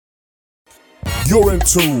You're in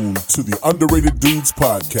tune to the Underrated Dudes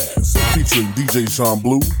podcast, featuring DJ Sean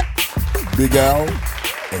Blue, Big Al,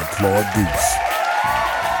 and Claude Deuce.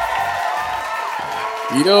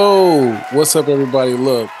 Yo, what's up, everybody?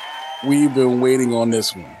 Look, we've been waiting on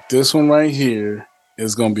this one. This one right here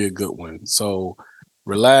is going to be a good one. So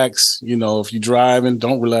relax. You know, if you're driving,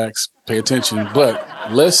 don't relax. Pay attention.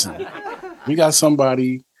 But listen, we got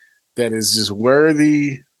somebody that is just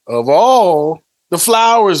worthy of all the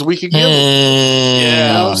flowers we could give him. Yeah,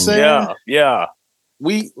 you know what I'm saying? Yeah.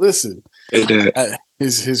 We listen.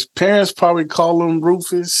 His parents probably call him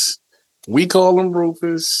Rufus. We call him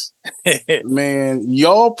Rufus. Man,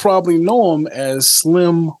 y'all probably know him as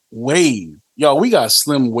Slimwav. Y'all, we got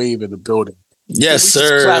Slimwav in the building. Yes, sir.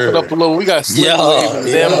 Just clap it up a little. We got Slimwav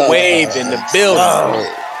in the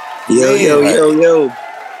building.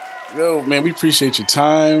 Yo, man, we appreciate your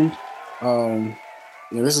time.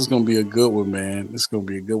 Yeah, this is gonna be a good one, man. This is gonna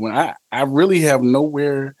be a good one. I really have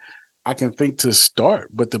nowhere I can think to start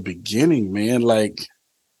but the beginning, man. Like,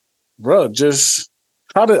 bro, just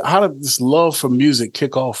how did this love for music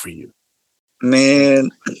kick off for you?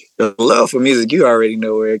 Man, the love for music, you already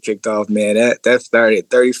know where it kicked off, man. That started at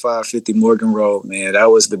 3550 Morgan Road, man.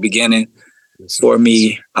 That was the beginning for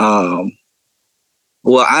me.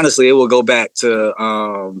 Well, honestly, it will go back to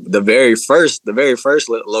the very first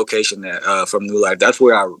location that from New Life. That's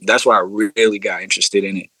where I really got interested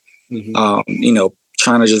in it. Mm-hmm.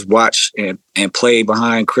 Trying to just watch and play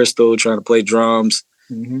behind Crystal, trying to play drums.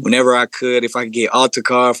 Mm-hmm. Whenever I could, if I could get altar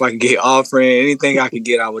car, if I could get offering, anything I could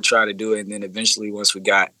get, I would try to do it. And then eventually, once we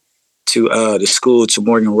got to the school, to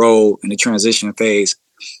Morgan Road in the transition phase,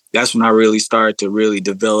 that's when I really started to really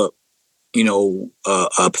develop,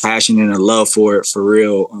 a passion and a love for it for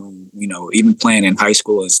real. Even playing in high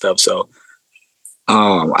school and stuff. So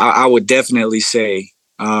I would definitely say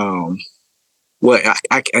I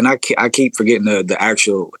keep forgetting the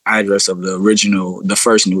actual address of the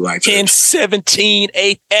first New Life. 1017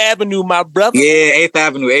 8th Avenue, my brother. Yeah, 8th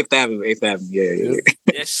Avenue. Yeah.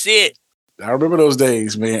 That's it. I remember those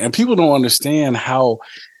days, man. And people don't understand how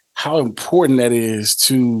important that is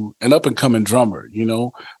to an up and coming drummer,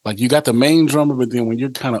 like you got the main drummer, but then when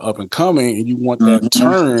you're kind of up and coming and you want that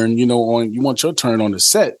turn, you want your turn on the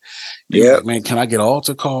set. Yeah, like, man, can I get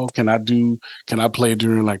altar call? Can I play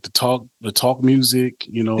during like the talk music?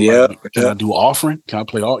 Can I do offering? Can I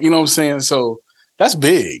play all? You know what I'm saying? So that's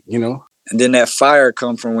big, And then that fire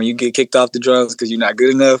come from when you get kicked off the drums because you're not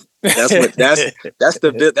good enough. That's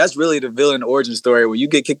really the villain origin story. When you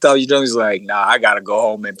get kicked off your drums, it's like, nah, I gotta go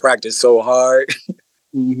home and practice so hard.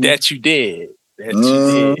 That you did.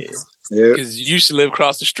 Because you used to live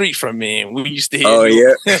across the street from me, and we used to hear. Oh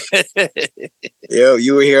yeah. Yeah,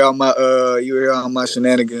 you were here on my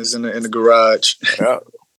shenanigans in the garage.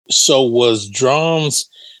 So was drums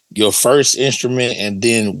your first instrument, and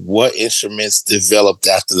then what instruments developed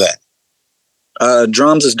after that?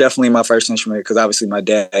 Drums is definitely my first instrument because obviously my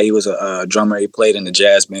dad, he was a drummer. He played in the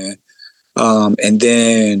jazz band. And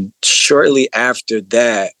then shortly after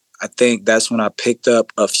that, I think that's when I picked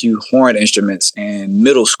up a few horn instruments in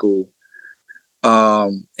middle school.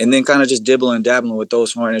 And then kind of just dibbling and dabbling with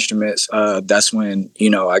those horn instruments. That's when,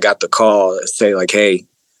 I got the call to say like, hey,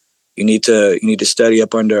 you need to study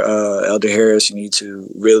up under Elder Harris. You need to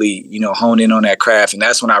really, hone in on that craft. And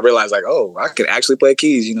that's when I realized like, oh, I could actually play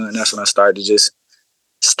keys, and that's when I started to just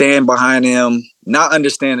stand behind him, not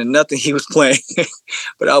understanding nothing he was playing,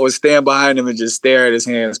 but I would stand behind him and just stare at his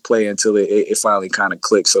hands play until it finally kind of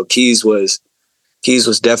clicked. So keys was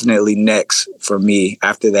definitely next for me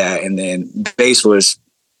after that. And then bass was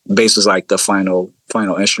like the final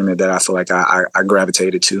instrument that I feel like I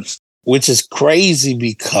gravitated to. Which is crazy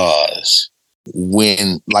because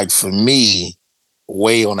when, like for me,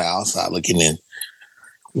 way on the outside looking in,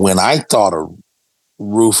 when I thought of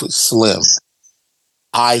Rufus Slim,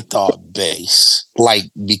 I thought bass. Like,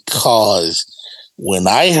 because when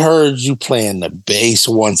I heard you playing the bass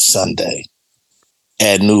one Sunday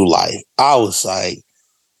at New Life, I was like,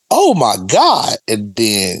 oh my God. And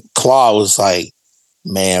then Claude was like,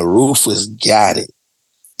 man, Rufus got it.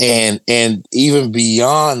 And even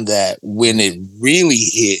beyond that, when it really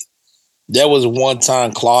hit, there was one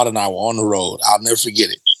time Claude and I were on the road. I'll never forget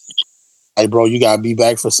it. Hey, bro, you got to be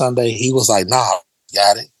back for Sunday? He was like, nah,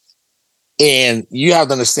 got it. And you have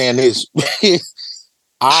to understand this.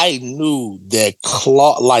 I knew that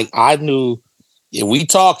Claude, I knew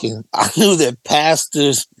that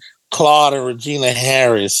Pastors Claude and Regina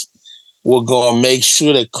Harris were going to make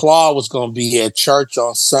sure that Claude was going to be at church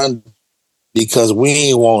on Sunday because we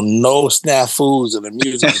ain't want no snafus in the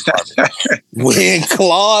music department. When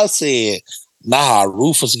Claude said, nah,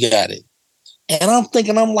 Rufus got it. And I'm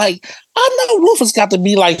thinking, I'm like, I know Rufus got to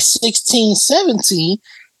be like 16, 17.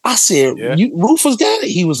 I said, Rufus got it?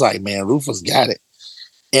 He was like, man, Rufus got it.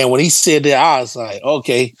 And when he said that, I was like,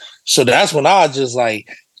 okay. So that's when I was just like,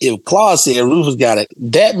 if Claude said Rufus got it,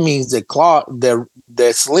 that means that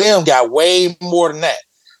that Slim got way more than that.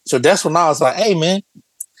 So that's when I was like, hey, man,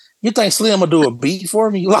 you think Slim will do a beat for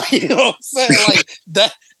me? Like, you know what I'm saying? Like,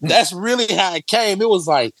 that's really how it came. It was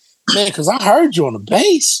like, man, because I heard you on the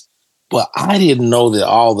bass, but I didn't know that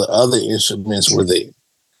all the other instruments were there.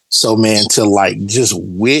 So, man, to like just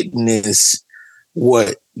witness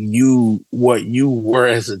what you were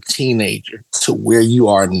as a teenager to where you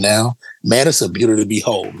are now, man, it's a beauty to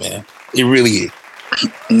behold, man. It really is.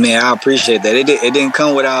 Man, I appreciate that. It didn't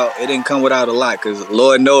come without a lot, because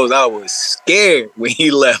Lord knows I was scared when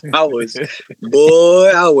he left. I was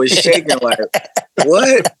shaking like,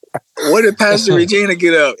 what? What did Pastor Regina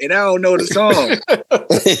get up? And I don't know the song.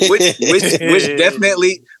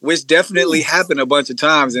 which definitely happened a bunch of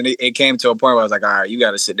times. And it came to a point where I was like, all right, you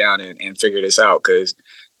got to sit down and figure this out, because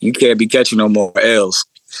you can't be catching no more L's.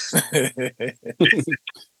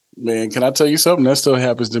 Man, can I tell you something? That still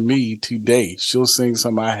happens to me today. She'll sing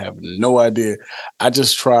something I have no idea. I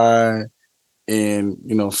just try and,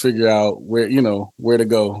 figure out where to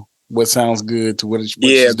go, what sounds good to what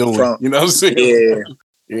she's doing. You know what I'm saying? Yeah.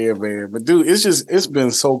 Yeah, man. But dude, it's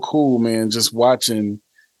been so cool, man, just watching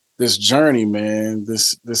this journey, man,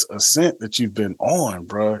 this ascent that you've been on,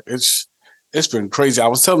 bro. It's been crazy. I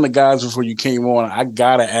was telling the guys before you came on, I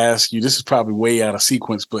gotta ask you, this is probably way out of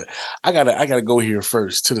sequence, but I gotta go here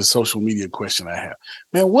first to the social media question I have.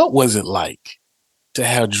 Man, what was it like to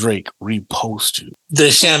have Drake repost you? The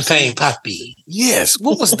champagne puppy. Yes.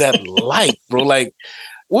 What was that like, bro? Like,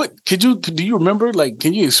 do you remember? Like,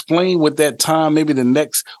 can you explain what that time, maybe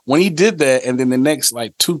when he did that, and then the next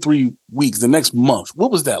like 2-3 weeks, the next month,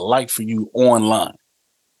 what was that like for you online?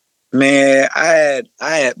 Man, I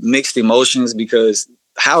had mixed emotions, because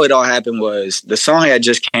how it all happened was the song had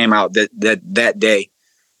just came out that day,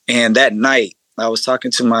 and that night I was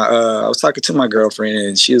talking to my girlfriend,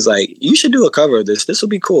 and she was like, "You should do a cover of this. This will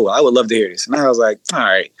be cool. I would love to hear this." And I was like, "All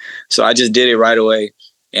right." So I just did it right away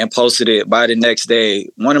and posted it. By the next day,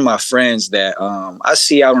 one of my friends that I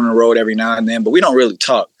see out on the road every now and then, but we don't really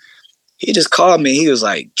talk, he just called me. He was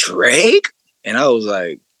like, "Drake?" And I was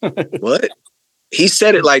like, "What?" He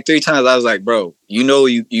said it like 3 times. I was like, "Bro,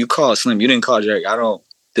 you called Slim. You didn't call Drake.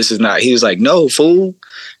 This is not." He was like, "No, fool.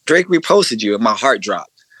 Drake reposted you." And my heart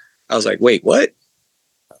dropped. I was like, "Wait, what?"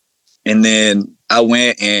 And then I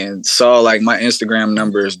went and saw like my Instagram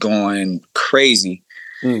numbers going crazy.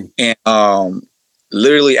 And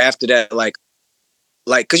literally after that, like,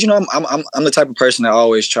 cause I'm the type of person that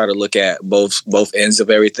always try to look at both ends of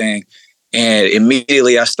everything. And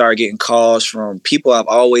immediately I started getting calls from people I've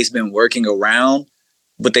always been working around,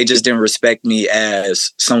 but they just didn't respect me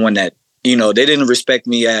as someone that, they didn't respect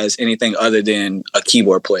me as anything other than a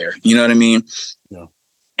keyboard player. You know what I mean? Yeah.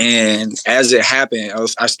 And as it happened,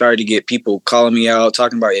 I started to get people calling me out,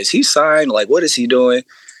 talking about, is he signed? Like, what is he doing?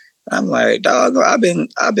 I'm like, dog, I've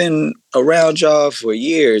been around y'all for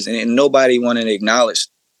years, and nobody wanted to acknowledge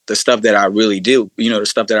the stuff that I really do, the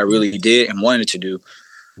stuff that I really did and wanted to do.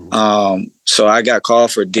 So I got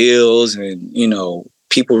called for deals, and,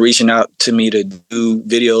 people reaching out to me to do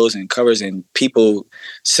videos and covers, and people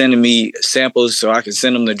sending me samples so I can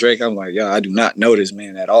send them to Drake. I'm like, yo, I do not know this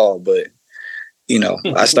man at all. But,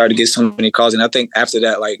 I started to get so many calls. And I think after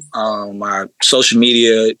that, like, my social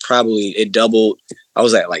media, probably it doubled. I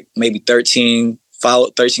was at like maybe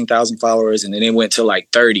 13,000 followers. And then it went to like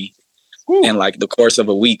 30 in like the course of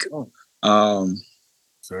a week.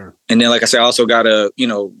 Sure. And then, like I said, I also got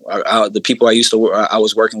the people I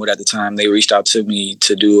was working with at the time, they reached out to me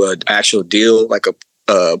to do an actual deal, like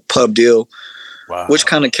a pub deal, which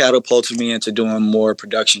kind of catapulted me into doing more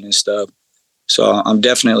production and stuff. So I'm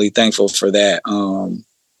definitely thankful for that.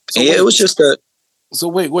 It was just So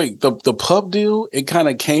wait, the pub deal, it kind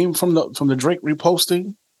of came from the Drake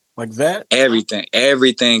reposting like that?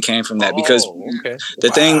 Everything came from that, because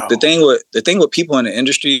the thing with people in the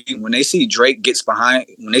industry, when they see Drake gets behind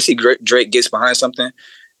something,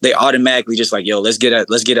 they automatically just like, yo, let's get at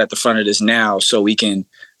the front of this now so we can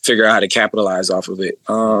figure out how to capitalize off of it.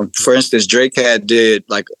 For instance, Drake did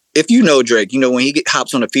like, if you know Drake, when he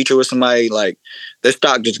hops on a feature with somebody, like the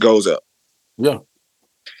stock just goes up. Yeah.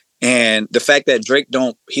 And the fact that Drake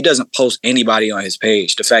doesn't post anybody on his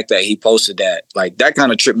page, the fact that he posted that, like, that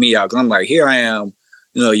kind of tripped me out. Cause I'm like, here I am,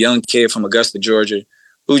 a young kid from Augusta, Georgia,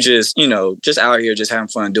 who just out here just having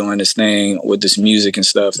fun doing this thing with this music and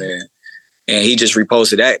stuff. And he just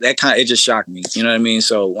reposted that kind of, it just shocked me. You know what I mean?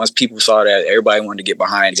 So once people saw that, everybody wanted to get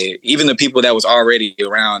behind it. Even the people that was already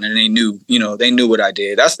around and they knew what I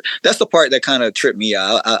did. That's the part that kind of tripped me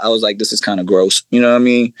out. I was like, this is kind of gross. You know what I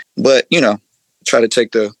mean? But, try to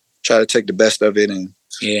take the best of it. And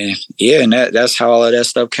and that's how all of that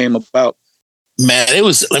stuff came about. Man, it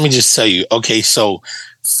was, let me just tell you. Okay. So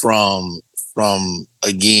from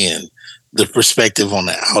again, the perspective on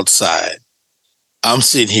the outside, I'm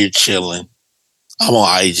sitting here chilling. I'm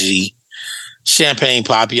on IG, Champagne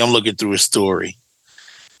Poppy. I'm looking through his story.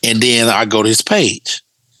 And then I go to his page.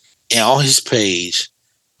 And on his page,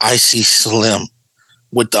 I see Slim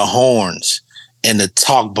with the horns and the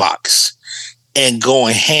talk box and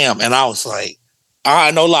going ham. And I was like,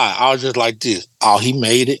 no lie. I was just like this. Oh, he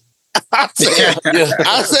made it. I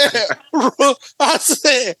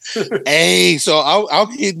said, hey, so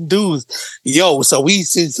I'm hitting dudes. Yo, so we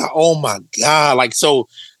said, oh my God. Like, so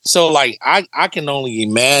like I can only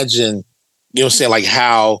imagine, like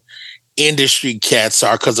how industry cats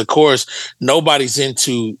are, because of course nobody's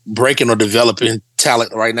into breaking or developing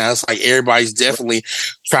talent right now. It's like everybody's definitely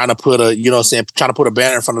trying to put trying to put a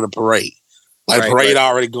banner in front of the parade. Like parade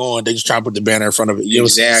already going, they just trying to put the banner in front of it. You know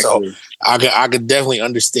what I'm saying? So I could definitely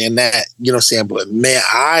understand that. You know what I'm saying? But man,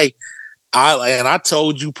 I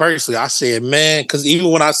told you personally, I said, man, because even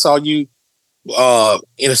when I saw you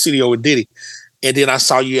in a studio with Diddy, and then I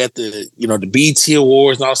saw you at the the BET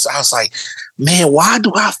Awards, and I was like, man, why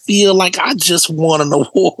do I feel like I just won an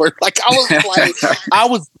award? Like I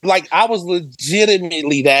was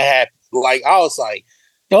legitimately that happy. Like I was like,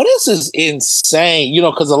 yo, this is insane.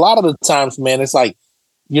 Because a lot of the times, man, it's like,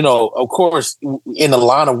 of course, in the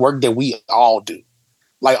line of work that we all do,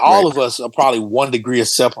 like all of us are probably 1 degree of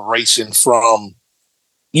separation from,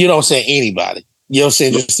 anybody. Just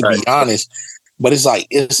to be honest. But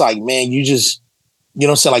it's like, man, you just,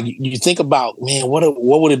 like you think about, man,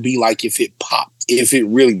 what would it be like if it popped, if it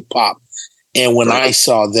really popped? And when I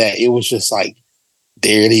saw that, it was just like,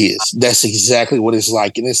 there it is. That's exactly what it's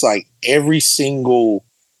like. And it's like every single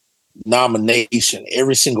nomination,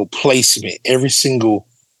 every single placement, every single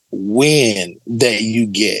win that you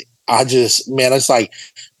get, it's like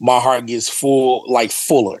my heart gets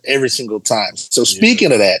fuller every single time. So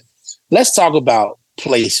speaking of that, let's talk about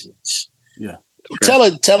placements. Yeah. Tell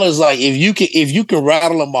us like if you can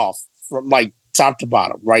rattle them off from like top to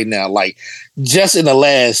bottom right now, like just in the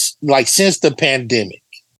last, like since the pandemic,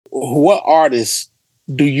 what artists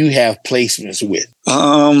do you have placements with?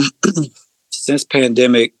 Since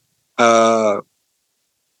pandemic,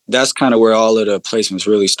 that's kind of where all of the placements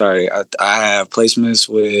really started. I have placements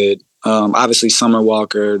with obviously Summer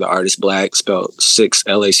Walker, the artist Black, spelled 6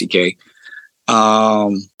 LACK.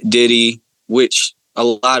 Diddy, which a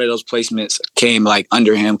lot of those placements came like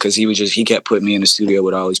under him because he kept putting me in the studio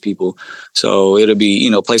with all these people. So it'll be,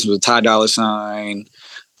 placements with Ty Dolla $ign,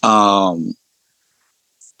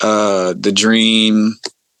 The Dream,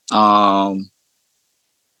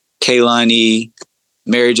 Kehlani,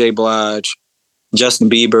 Mary J. Blige, Justin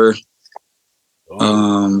Bieber,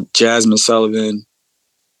 Jasmine Sullivan.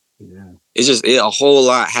 Yeah. It's just a whole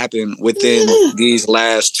lot happened within these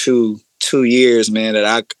last two years, man,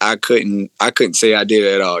 that I couldn't say I did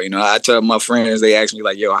it at all. I tell my friends, they ask me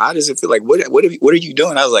like, yo, how does it feel? Like, what are you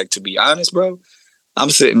doing? I was like, to be honest, bro, I'm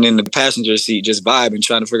sitting in the passenger seat just vibing,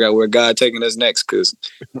 trying to figure out where God taking us next, because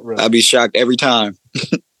I'd be shocked every time.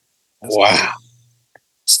 Wow.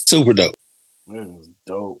 Super dope. That was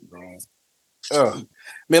dope, bro.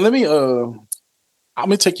 Man, let me I'm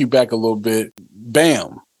gonna take you back a little bit.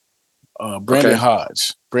 Bam. Brandon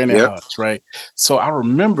Hodge. Hodge, right? So I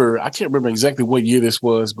can't remember exactly what year this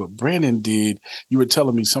was, but Brandon you were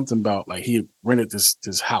telling me something about like he rented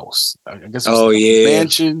this house. I guess it was a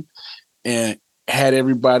mansion, and had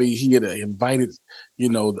everybody, he had invited,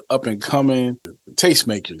 the up and coming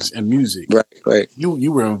tastemakers and music. Right.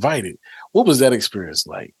 You were invited. What was that experience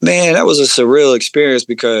like? Man, that was a surreal experience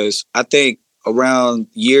because I think around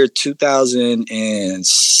year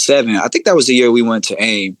 2007, I think that was the year we went to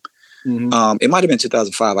AIM. Mm-hmm. It might have been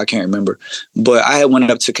 2005. I can't remember. But I had went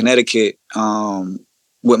up to Connecticut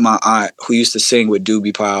with my aunt who used to sing with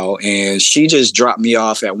Doobie Powell. And she just dropped me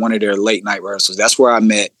off at one of their late night rehearsals. That's where I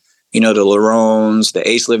met, the Larones, the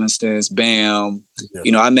Ace Livingstons, Bam.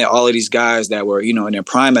 Yeah. I met all of these guys that were, in their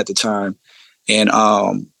prime at the time. And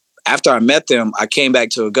after I met them, I came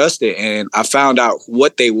back to Augusta and I found out who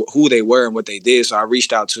they were and what they did. So I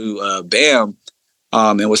reached out to Bam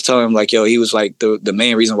and was telling him like, yo, he was like the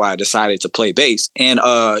main reason why I decided to play bass. And,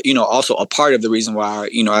 also a part of the reason why,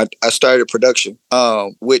 I started production,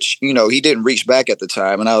 which, he didn't reach back at the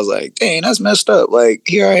time. And I was like, dang, that's messed up. Like,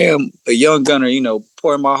 here I am, a young gunner,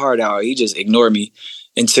 pouring my heart out. He just ignored me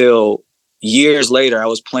until years later. I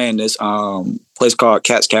was playing this place called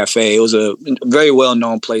Cat's Cafe. It was a very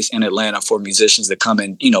well-known place in Atlanta for musicians that come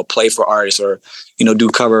and, play for artists or, do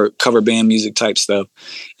cover band music type stuff.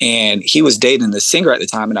 And he was dating the singer at the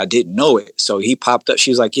time, and I didn't know it. So he popped up. She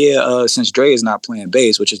was like, yeah, since Dre is not playing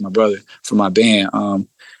bass, which is my brother from my band,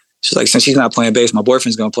 she's like, since he's not playing bass, my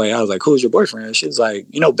boyfriend's going to play. I was like, who's your boyfriend? She's like,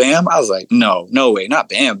 Bam? I was like, no way, not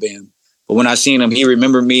Bam Bam. But when I seen him, he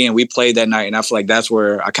remembered me and we played that night. And I feel like that's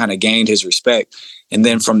where I kind of gained his respect. And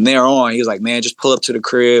then from there on, he was like, man, just pull up to the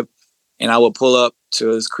crib. And I would pull up to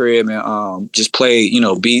his crib and just play,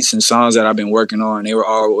 beats and songs that I've been working on. They were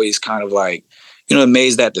always kind of like,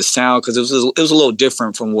 amazed at the sound because it was a little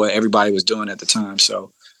different from what everybody was doing at the time.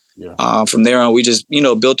 So from there on, we just,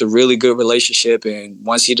 built a really good relationship. And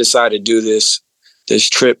once he decided to do this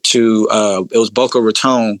trip to, it was Boca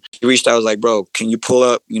Raton, he reached out, I was like, bro, can you pull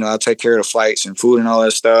up? I'll take care of the flights and food and all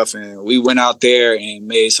that stuff. And we went out there and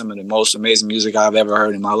made some of the most amazing music I've ever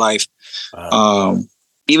heard in my life.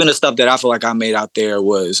 Even the stuff that I feel like I made out there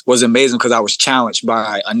was amazing because I was challenged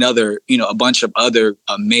by another, a bunch of other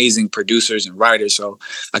amazing producers and writers. So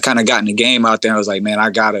I kind of got in the game out there. I was like, man,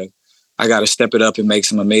 I gotta step it up and make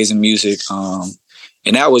some amazing music.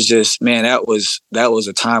 And that was just, man, that was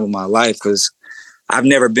a time of my life because I've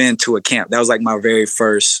never been to a camp. That was like my very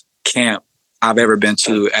first camp I've ever been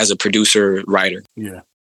to as a producer writer. Yeah.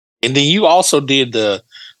 And then you also did the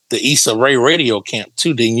Issa Rae radio camp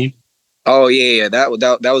too, didn't you? Oh yeah. That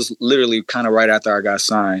was literally kind of right after I got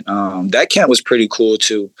signed. That camp was pretty cool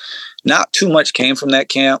too. Not too much came from that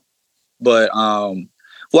camp, but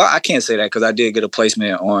well, I can't say that because I did get a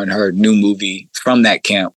placement on her new movie from that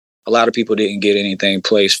camp. A lot of people didn't get anything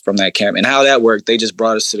placed from that camp. And how that worked, they just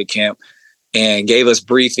brought us to the camp and gave us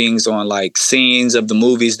briefings on like scenes of the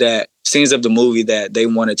movie that they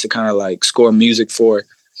wanted to kind of like score music for.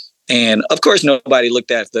 And of course, nobody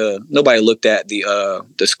looked at the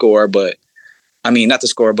score, but I mean, not the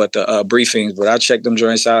score, but the briefings. But I checked them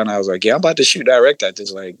joints out, and I was like, yeah, I'm about to shoot direct at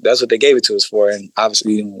this. Like, that's what they gave it to us for. And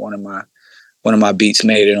obviously, one of my beats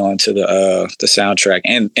made it onto the soundtrack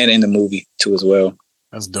and in the movie too as well.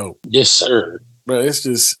 That's dope. Yes, sir. But it's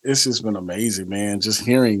just been amazing, man. Just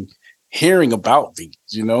hearing about these,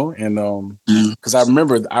 and because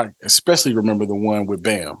I especially remember the one with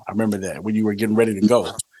Bam. I remember that when you were getting ready to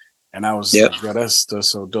go. And I was like, yeah, that's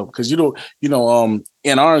so dope. Because in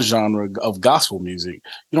our genre of gospel music,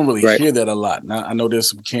 you don't really hear that a lot. Now I know there's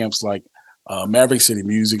some camps like Maverick City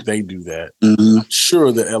Music, they do that. Mm-hmm. I'm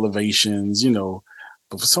sure the Elevations,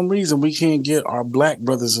 but for some reason we can't get our Black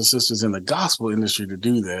brothers and sisters in the gospel industry to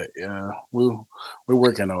do that. We're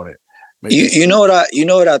working on it. You know what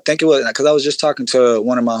I think it was, because I was just talking to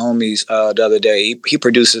one of my homies the other day. He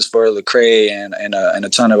produces for Lecrae and a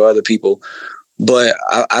ton of other people. But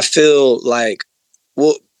I feel like,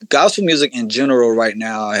 gospel music in general right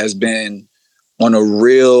now has been on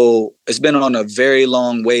a very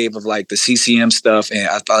long wave of like the CCM stuff. And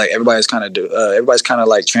I thought like everybody's kind of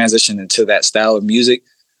like transitioning into that style of music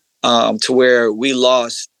to where we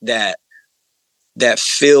lost that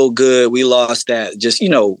feel good. We lost that just,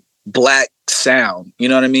 Black sound. You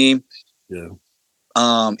know what I mean? Yeah.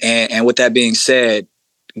 And with that being said,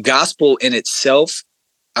 gospel in itself,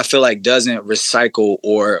 I feel like doesn't recycle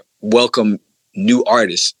or welcome new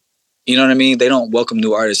artists. You know what I mean? They don't welcome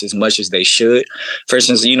new artists as much as they should. For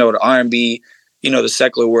instance, the R&B, the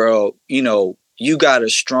secular world, you got a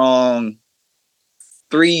strong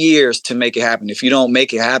 3 years to make it happen. If you don't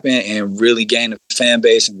make it happen and really gain a fan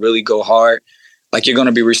base and really go hard, like you're going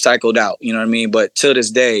to be recycled out. You know what I mean? But to this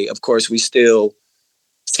day, of course, we still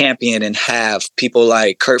champion and have people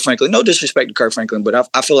like Kirk Franklin. No disrespect to Kirk Franklin, but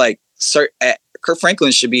I feel like Kirk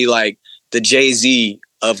Franklin should be like the Jay-Z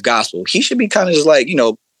of gospel. He should be kind of just like,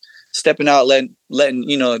 stepping out, letting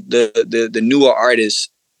the newer artists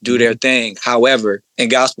do their thing. However, in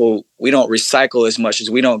gospel, we don't recycle as much as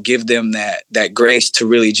we don't give them that grace to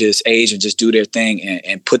really just age and just do their thing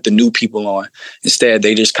and put the new people on. Instead,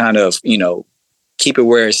 they just kind of, keep it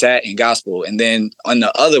where it's at in gospel. And then on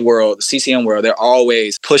the other world, the CCM world, they're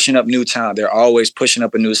always pushing up new talent. They're always pushing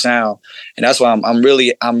up a new sound. And that's why I'm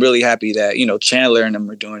really happy that, Chandler and them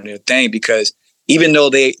are doing their thing, because even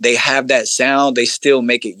though they have that sound, they still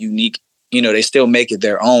make it unique. They still make it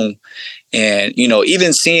their own. And,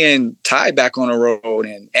 even seeing Ty back on the road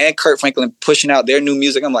and Kirk Franklin pushing out their new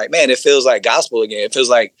music, I'm like, man, it feels like gospel again. It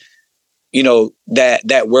feels like,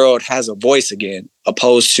 that world has a voice again,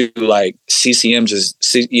 opposed to like CCM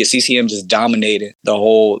just dominated the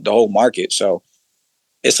whole market. So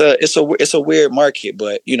it's a weird market,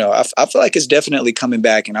 but I feel like it's definitely coming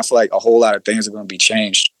back, and I feel like a whole lot of things are going to be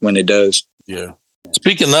changed when it does. Yeah.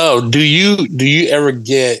 Speaking of, do you ever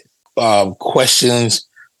get questions,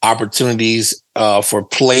 opportunities for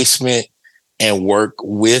placement and work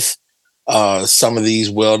with some of these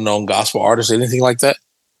well-known gospel artists, anything like that?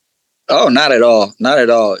 Oh, not at all, not at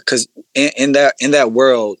all. Because in that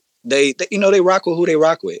world, they they rock with who they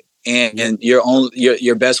rock with, and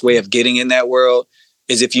your best way of getting in that world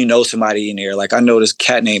is if you know somebody in there. Like I know this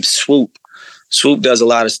cat named Swoop. Swoop does a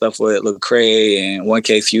lot of stuff with Lecrae and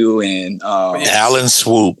 1K Few and Alan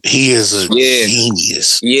Swoop. He is a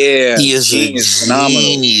genius. Yeah, he is genius. a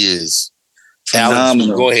genius. Alan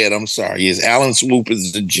Swoop, go ahead. I'm sorry. Yes, Alan Swoop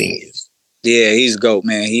is a genius. Yeah, he's GOAT,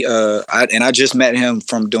 man. I just met him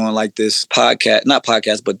from doing like this not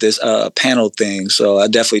podcast, but this panel thing. So I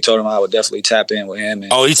definitely told him I would definitely tap in with him.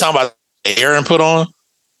 And, you talking about Aaron put on?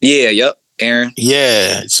 Yeah, yep. Aaron.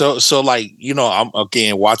 Yeah. So like, I'm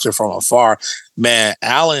again watching from afar, man.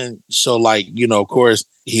 Alan. So like, of course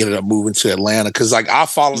he ended up moving to Atlanta because like I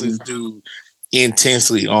follow this dude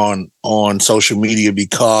intensely on social media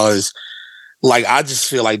because like I just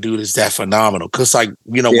feel like dude is that phenomenal. Cause like,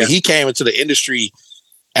 when he came into the industry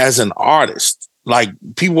as an artist, like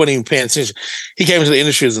people weren't even paying attention. He came into the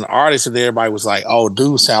industry as an artist and everybody was like, oh,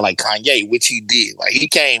 dude sound like Kanye, which he did. Like he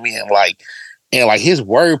came in and like his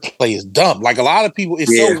wordplay is dumb. Like a lot of people,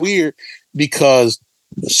 it's so weird because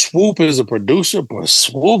Swoop is a producer, but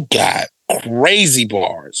Swoop got crazy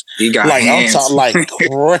bars. He got like hands. I'm talking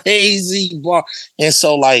like crazy bars. And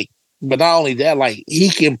so like, but not only that, like he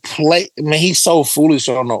can play. Man, he's so foolish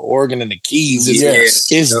on the organ and the keys.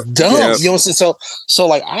 It's dumb. Yep. You know what I'm saying? So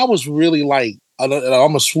like I was really like,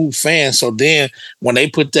 I'm a Swoop fan. So then when they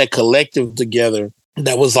put that collective together,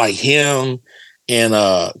 that was like him. And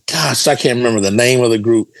gosh, I can't remember the name of the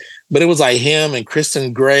group, but it was like him and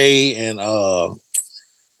Kristen Gray and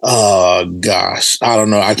gosh, I don't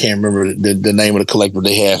know. I can't remember the name of the collective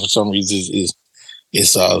they had for some reason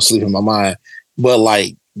is slipping my mind. But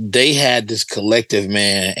like they had this collective,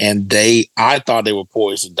 man, and I thought they were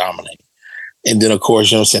poised to dominate. And then of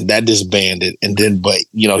course, that disbanded. And then, but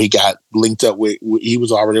he got linked up he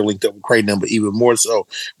was already linked up with Creighton, but even more so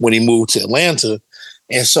when he moved to Atlanta.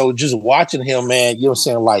 And so just watching him, man,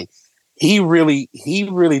 like he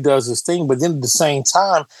really does his thing. But then at the same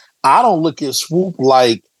time, I don't look at Swoop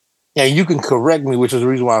like, and you can correct me, which is the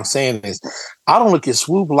reason why I'm saying this. I don't look at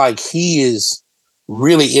Swoop like he is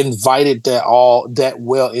really invited that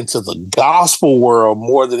well into the gospel world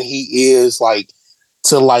more than he is like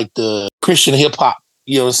to like the Christian hip hop,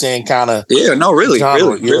 kind of. Yeah, no, really, genre,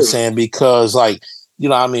 really. You know what I'm saying? Because like,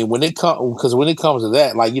 when it comes to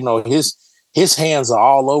that, like, his hands are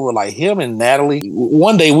all over, like him and Natalie.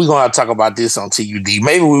 One day we're going to talk about this on TUD.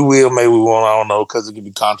 Maybe we will, maybe we won't. I don't know, because it could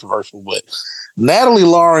be controversial. But Natalie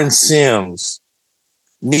Lauren Sims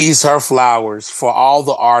needs her flowers for all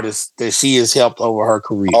the artists that she has helped over her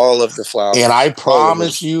career. All of the flowers. And I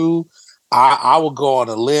promise you, I will go on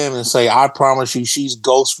a limb and say, I promise you, she's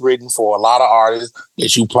ghostwritten for a lot of artists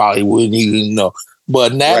that you probably wouldn't even know.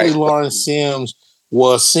 But Natalie Lauren Sims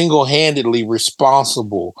was single-handedly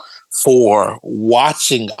responsible for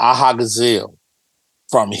watching Aha Gazelle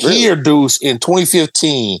from here, Deuce, in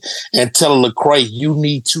 2015 and telling Lecrae, you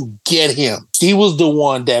need to get him. She was the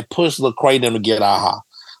one that pushed Lecrae them to get Aha.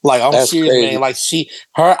 Like, I'm serious, crazy. Man. Like,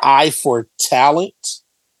 her eye for talent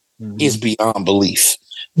is beyond belief.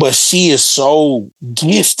 But she is so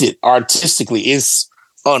gifted artistically. It's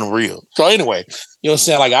unreal. So anyway, you know what I'm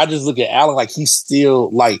saying? Like, I just look at Alan like he's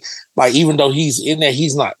still like even though he's in there,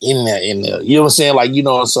 he's not in there. You know what I'm saying? Like,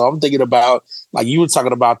 so I'm thinking about, like you were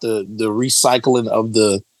talking about the recycling of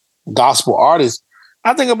the gospel artists.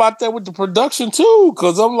 I think about that with the production too,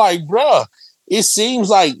 because I'm like, bruh, it seems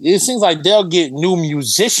like they'll get new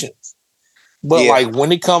musicians. But like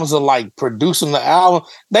when it comes to like producing the album,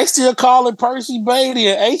 they still call it Percy Beatty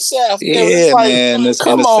and ASAP. Yeah, it's like, man.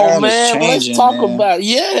 Come on, man. Let's talk about it.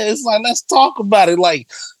 Yeah, it's like, let's talk about it.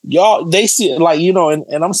 Like, y'all, they see like,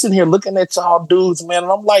 and I'm sitting here looking at y'all dudes, man,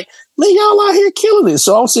 and I'm like, man, y'all out here killing it.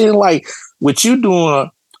 So I'm saying like, what you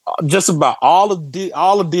doing just about all of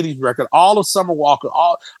Diddy's record, all of Summer Walker,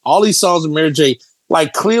 all these songs of Mary J,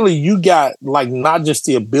 like clearly you got like not just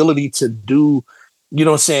the ability to do,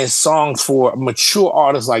 songs for mature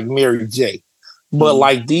artists like Mary J, but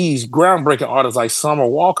like these groundbreaking artists like Summer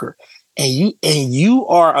Walker. And you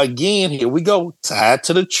are, again, here we go, tied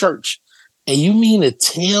to the church. And you mean to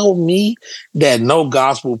tell me that no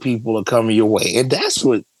gospel people are coming your way? And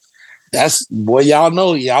boy, y'all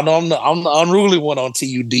know I'm the unruly one on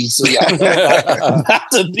TUD, so y'all know not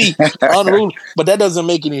to be unruly. But that doesn't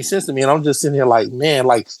make any sense to me. And I'm just sitting here like, man,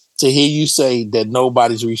 like to hear you say that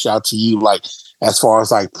nobody's reached out to you, like as far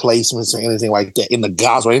as like placements or anything like that in the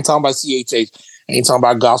gospel. I ain't talking about CHH, I ain't talking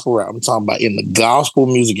about gospel rap. I'm talking about in the gospel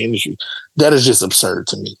music industry. That is just absurd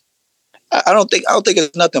to me. I don't think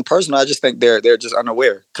it's nothing personal. I just think they're just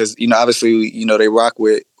unaware because obviously they rock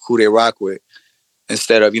with who they rock with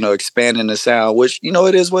instead of expanding the sound, which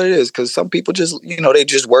it is what it is because some people just they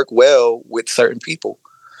just work well with certain people.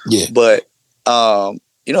 Yeah, but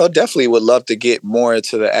definitely would love to get more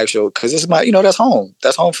into the actual because it's my that's home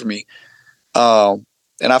for me.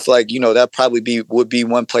 And I feel like that probably would be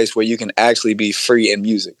one place where you can actually be free in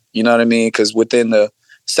music. You know what I mean? Because within the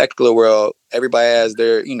secular world, everybody has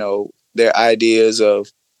their their ideas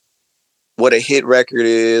of what a hit record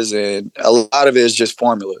is, and a lot of it is just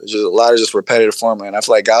formula. It's just a lot of just repetitive formula. And I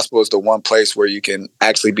feel like gospel is the one place where you can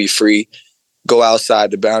actually be free, go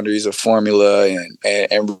outside the boundaries of formula,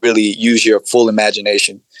 and really use your full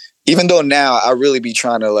imagination. Even though now I really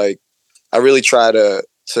try to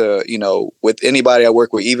with anybody I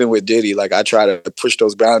work with, even with Diddy, like I try to push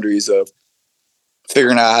those boundaries of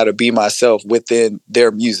figuring out how to be myself within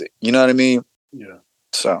their music. You know what I mean? Yeah.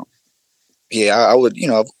 So. Yeah, I would,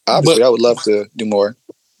 obviously I would love to do more.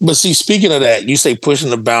 But see, speaking of that, you say pushing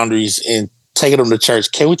the boundaries and taking them to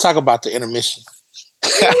church. Can we talk about the intermission?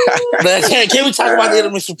 Can we talk about the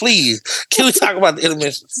intermission, please? Can we talk about the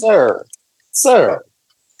intermission? Sir.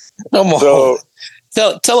 Come on.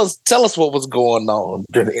 So, tell us what was going on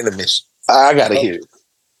during the intermission. I gotta hear it.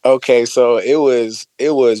 Okay, so it was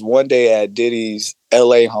one day at Diddy's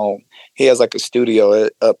LA home. He has like a studio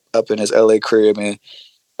up in his LA crib, and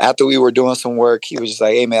after we were doing some work, he was just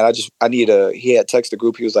like, hey, man, he had texted the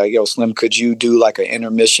group. He was like, yo, Slim, could you do like an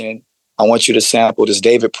intermission? I want you to sample this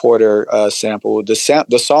David Porter sample. The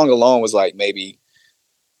song alone was like maybe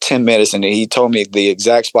 10 minutes. And then he told me the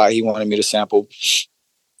exact spot he wanted me to sample.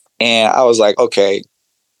 And I was like, okay,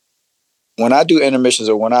 when I do intermissions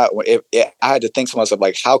or I had to think to myself,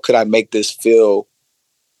 like, how could I make this feel,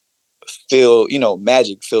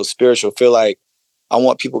 magic, feel spiritual, feel like, I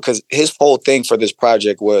want people, because his whole thing for this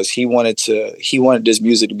project was he wanted this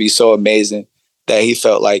music to be so amazing that he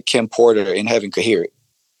felt like Kim Porter in heaven could hear it.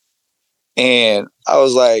 And I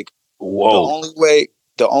was like, whoa.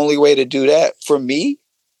 The only way to do that for me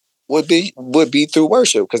would be through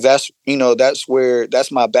worship, because that's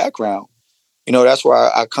my background. That's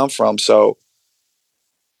where I come from. So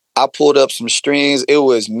I pulled up some strings. It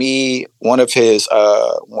was me,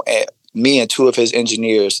 me and two of his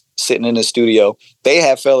engineers sitting in the studio. They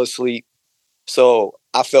had fell asleep, so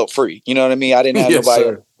I felt free. You know what I mean? I didn't have nobody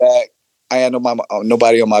on my back. I had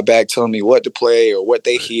nobody on my back telling me what to play or what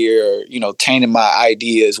they hear, or tainting my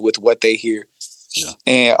ideas with what they hear. Yeah.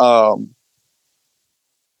 And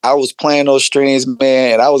I was playing those strings,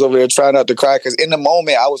 man, and I was over there trying not to cry because in the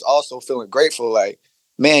moment I was also feeling grateful. Like,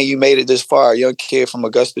 man, you made it this far, a young kid from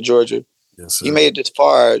Augusta, Georgia. Yes, you made it this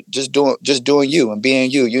far just doing you and being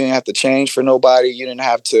you. You didn't have to change for nobody. You didn't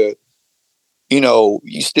have to,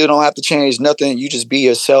 you still don't have to change nothing. You just be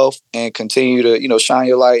yourself and continue to, shine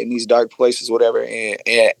your light in these dark places, whatever. And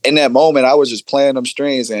in that moment, I was just playing them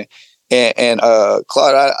strings and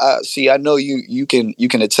Claude, I know you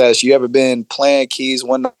can attest. You ever been playing keys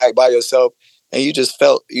one night by yourself and you just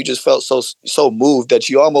felt so moved that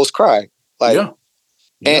you almost cried. Like, yeah.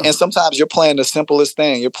 Yeah. And sometimes you're playing the simplest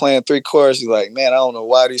thing. You're playing 3 chords. You're like, man, I don't know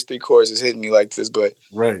why these 3 chords is hitting me like this. But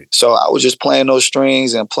right. So I was just playing those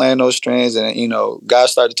strings. And, God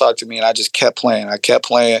started to talk to me and I just kept playing.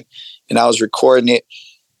 And I was recording it.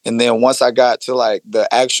 And then once I got to like the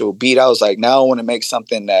actual beat, I was like, now I want to make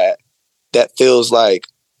something that feels like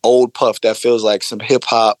old Puff, that feels like some hip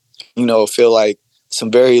hop, feel like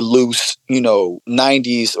some very loose,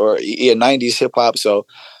 90s or 90s hip hop. So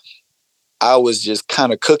I was just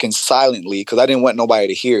kind of cooking silently because I didn't want nobody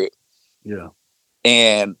to hear it. Yeah.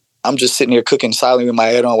 And I'm just sitting here cooking silently with my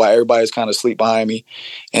head on while everybody's kind of asleep behind me.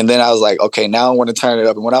 And then I was like, okay, now I want to turn it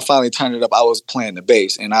up. And when I finally turned it up, I was playing the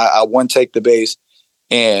bass. And I one take the bass.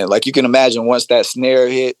 And like you can imagine, once that snare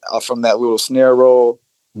hit from that little snare roll,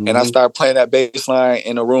 mm-hmm. and I started playing that bass line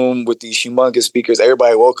in a room with these humongous speakers,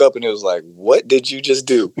 everybody woke up and it was like, what did you just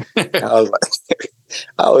do?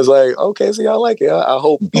 I was like, okay, so y'all like it. I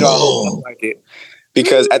hope, I hope y'all like it.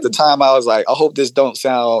 Because at the time I was like, I hope this don't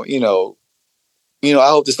sound, I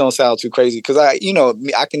hope this don't sound too crazy. Because I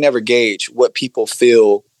can never gauge what people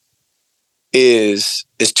feel is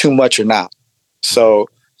too much or not. So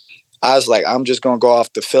I was like, I'm just going to go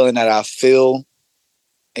off the feeling that I feel.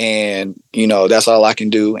 And, that's all I can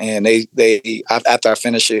do. And they after I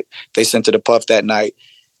finish it, they sent it to Puff that night.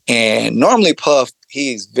 And normally Puff,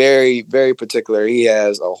 he's very, very particular. He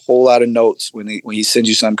has a whole lot of notes when he sends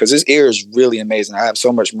you something because his ear is really amazing. I have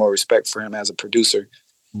so much more respect for him as a producer.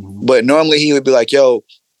 Mm-hmm. But normally he would be like, yo,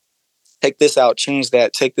 take this out, change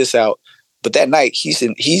that, take this out. But that night he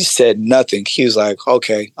said nothing. He was like,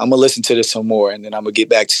 okay, I'm gonna listen to this some more and then I'm gonna get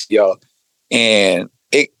back to y'all. And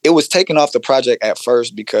it was taken off the project at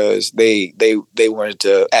first because they wanted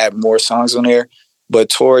to add more songs on there. But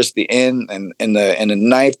towards the end and in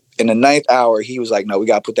the ninth hour, he was like, no, we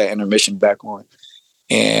gotta put that intermission back on.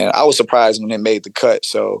 And I was surprised when they made the cut.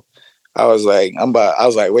 So I was like,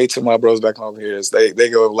 wait till my bros back over here. They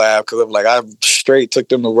go laugh because I'm like, I straight took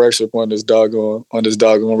them to worship on this doggone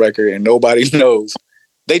record, and nobody knows.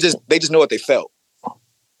 They just know what they felt,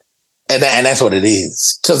 and that's what it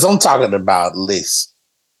is. Because I'm talking about lists.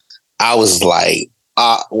 I was like,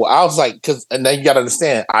 because, and then you got to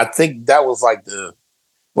understand. I think that was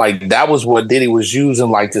that was what Diddy was using,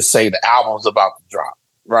 like to say the album's about to drop.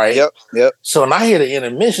 Right. Yep. So when I hear the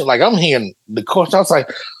intermission, like I'm hearing the chorus, I was like,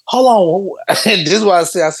 hold on. And this is what I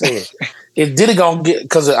said, if Diddy gonna get,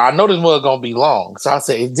 because I know this was gonna be long. So I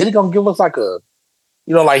said, is Diddy gonna give us like a,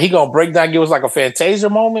 like he gonna break down, give us like a Fantasia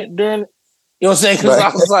moment during, you know what I'm saying? Because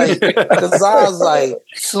I was like,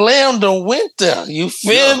 Slim done went there. You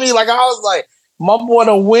feel me? Like I was like, my boy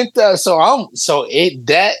done went there.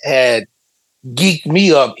 That had geeked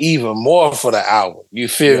me up even more for the album. You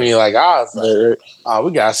feel me? Like I was like,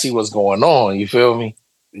 we gotta see what's going on. You feel me?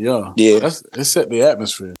 Yeah. It set the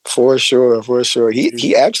atmosphere for sure.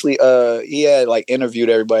 He actually he had like interviewed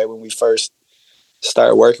everybody when we first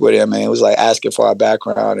started working with him, and it was like asking for our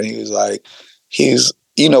background, and he was like,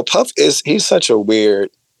 Puff he's such a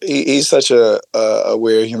weird. He's such a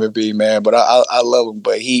weird human being, man. But I love him.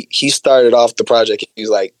 But he started off the project.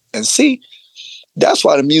 He's like, and see. That's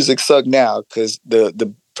why the music sucked now, because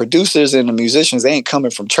the producers and the musicians, they ain't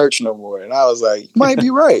coming from church no more. And I was like, you might be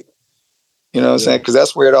right. You know what I'm saying? Because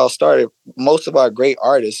that's where it all started. Most of our great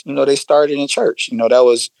artists, they started in church. That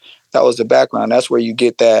was the background. That's where you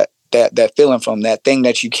get that feeling from, that thing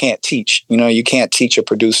that you can't teach. You can't teach a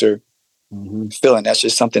producer feeling. That's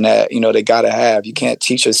just something that, they got to have. You can't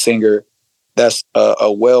teach a singer that's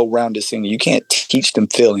a well-rounded singer. You can't teach them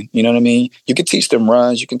feeling. You know what I mean? You can teach them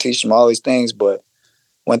runs. You can teach them all these things, but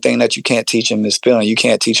one thing that you can't teach them is feeling. You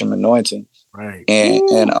can't teach them anointing. Right.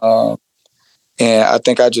 And I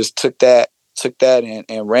think I just took that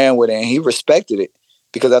and ran with it, and he respected it,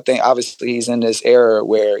 because I think obviously he's in this era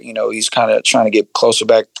where he's kind of trying to get closer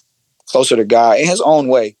to God in his own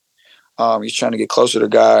way. He's trying to get closer to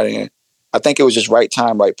God, and I think it was just right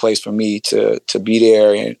time, right place for me to be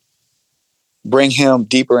there and bring him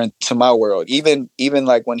deeper into my world. Even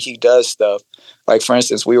like when he does stuff, like for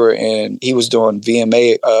instance, he was doing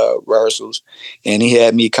VMA rehearsals, and he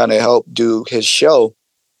had me kind of help do his show.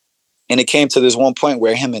 And it came to this one point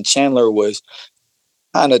where him and Chandler was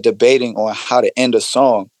kind of debating on how to end a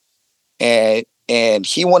song. And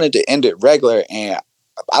he wanted to end it regular. And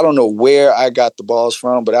I don't know where I got the balls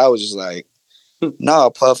from, but I was just like, nah,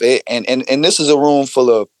 Puff. And this is a room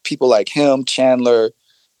full of people like him, Chandler,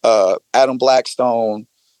 Adam Blackstone,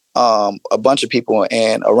 a bunch of people,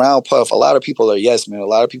 and around Puff, a lot of people are yes men. A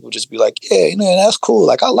lot of people just be like, yeah, that's cool.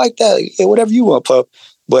 Like I like that. Yeah, whatever you want, Puff.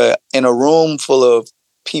 But in a room full of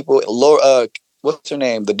people, what's her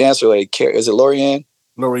name? The dancer lady, is it Lorianne?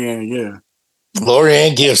 Lorianne, yeah.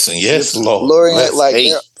 Lorianne Gibson, yes, Lord. Lorianne, like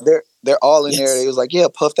they're all in there. They was like, yeah,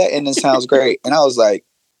 Puff, that ending sounds great. And I was like,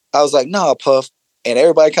 nah, Puff. And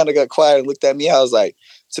everybody kind of got quiet and looked at me. I was like,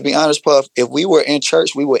 to be honest, Puff, if we were in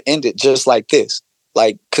church, we would end it just like this.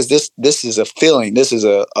 Like, because this is a feeling. This is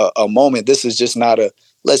a moment. This is just not a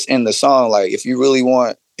let's end the song. Like, if you really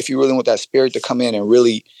want that spirit to come in and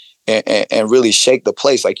really and really shake the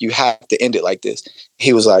place, like you have to end it like this.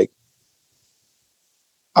 He was like,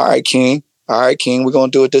 all right, King, we're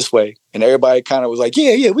gonna do it this way. And everybody kind of was like,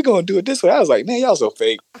 yeah, we're gonna do it this way. I was like, man, y'all so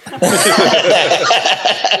fake. But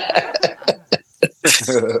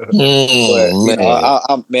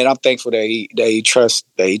I'm thankful that he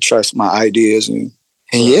trusts my ideas, and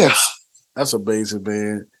yeah, that's amazing,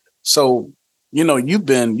 man. So you've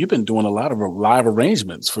been doing a lot of live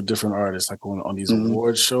arrangements for different artists, like on these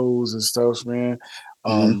award shows and stuff, man.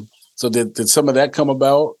 So did some of that come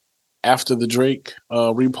about after the Drake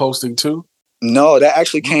reposting too? No, that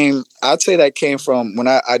actually came. I'd say that came from when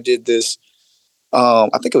I did this. I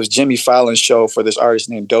think it was Jimmy Fallon's show for this artist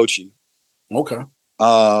named Doechii. Okay.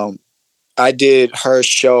 I did her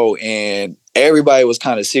show, and everybody was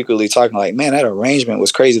kind of secretly talking like, man, that arrangement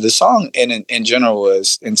was crazy. The song in general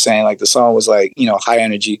was insane. Like the song was like, high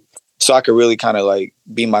energy. So I could really kind of like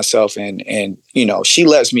be myself, and she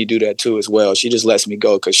lets me do that too as well. She just lets me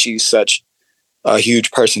go because she's such a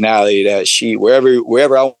huge personality that she,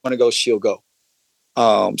 wherever I want to go, she'll go.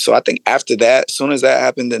 So I think after that, as soon as that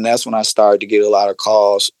happened, then that's when I started to get a lot of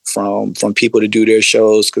calls from people to do their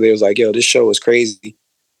shows, because they was like, yo, this show was crazy.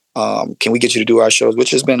 Can we get you to do our shows?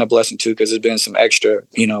 Which has been a blessing too, because there's been some extra,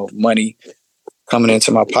 money coming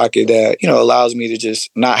into my pocket that, allows me to just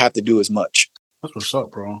not have to do as much. That's what's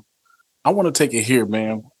up, bro. I want to take it here,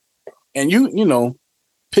 man. And you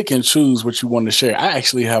pick and choose what you want to share. I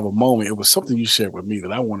actually have a moment. It was something you shared with me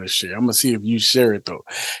that I want to share. I'm going to see if you share it though.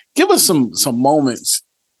 Give us some moments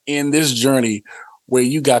in this journey where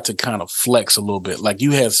you got to kind of flex a little bit. Like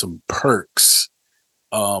you had some perks,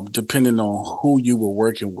 depending on who you were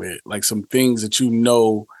working with, like some things that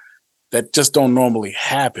that just don't normally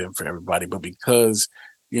happen for everybody, but because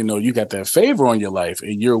you got that favor on your life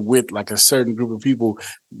and you're with like a certain group of people,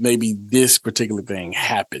 maybe this particular thing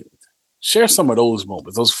happened. Share some of those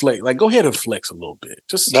moments, those flex. Like, go ahead and flex a little bit.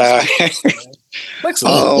 Just flex a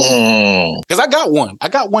little. Because I got one. I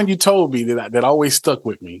got one you told me that always stuck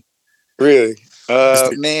with me. Really,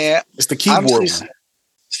 man. It's the keyboard one.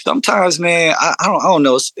 Sometimes, man, I don't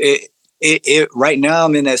know. It right now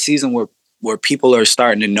I'm in that season where people are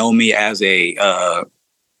starting to know me as a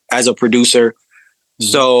producer. Mm-hmm.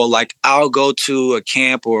 So like I'll go to a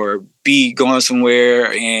camp or be going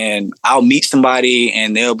somewhere and I'll meet somebody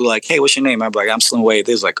and they'll be like, "Hey, what's your name?" I'm like, "I'm Slimwav."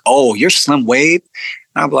 They're like, "Oh, you're Slimwav?"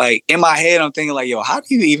 And I'm like, in my head, I'm thinking like, "Yo, how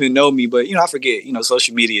do you even know me?" But I forget.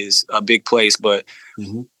 Social media is a big place, but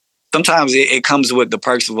sometimes it comes with the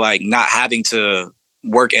perks of like not having to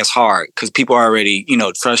work as hard because people already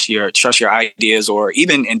trust your ideas or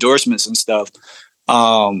even endorsements and stuff.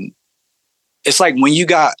 It's like when you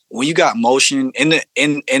got motion in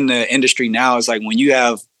the industry now, it's like when you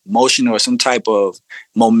have motion or some type of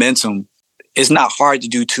momentum, it's not hard to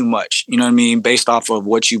do too much. You know what I mean? Based off of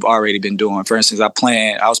what you've already been doing. For instance, I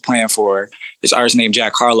was playing for this artist named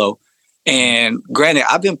Jack Harlow. And granted,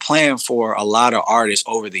 I've been playing for a lot of artists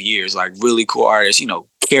over the years, like really cool artists,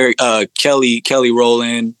 Kelly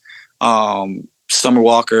Rowland, Summer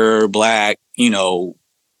Walker, Black,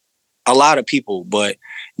 a lot of people. But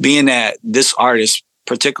being that this artist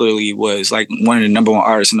particularly was like one of the number one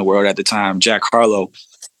artists in the world at the time, Jack Harlow,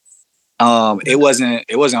 it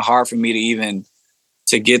wasn't hard for me to even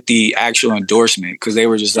to get the actual endorsement because they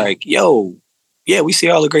were just like, "Yo, yeah, we see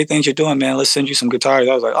all the great things you're doing, man. Let's send you some guitars."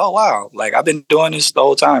 I was like, "Oh, wow. Like I've been doing this the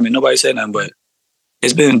whole time and nobody said nothing, but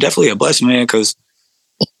it's been definitely a blessing, man, because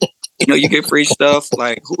you get free stuff.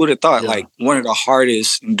 Like who would have thought? Yeah. Like one of the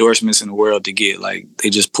hardest endorsements in the world to get, like they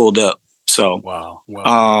just pulled up. So wow.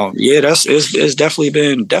 Yeah, it's definitely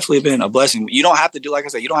been a blessing. You don't have to do, like I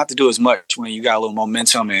said, you don't have to do as much when you got a little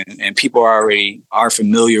momentum and people are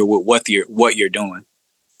familiar with what you're doing.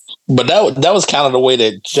 But that was kind of the way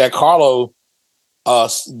that Jack Harlow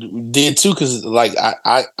did too, because like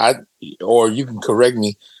I or you can correct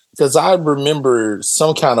me, because I remember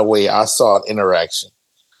some kind of way I saw an interaction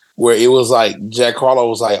where it was like Jack Harlow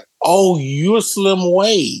was like, "Oh, you're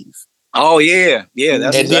Slimwav." Oh yeah.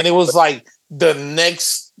 That's and then it was like the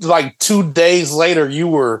next like 2 days later you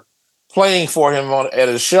were playing for him at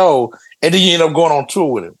a show, and then you end up going on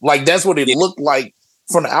tour with him. Like that's what it looked like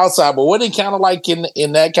from the outside. But what it kind of like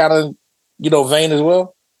in that kind of vein as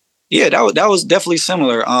well. Yeah, that was definitely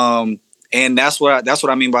similar. And that's what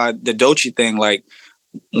I mean by the Doechii thing. Like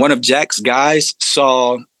one of Jack's guys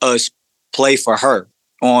saw us play for her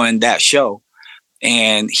on that show.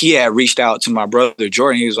 And he had reached out to my brother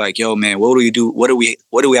Jordan. He was like, "Yo, man, what do we do? What do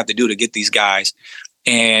we have to do to get these guys?"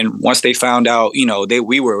 And once they found out,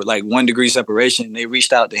 we were like 1 degree separation. They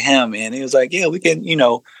reached out to him, and he was like, "Yeah, we can,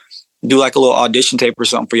 do like a little audition tape or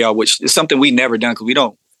something for y'all," which is something we never done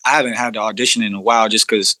because I haven't had to audition in a while, just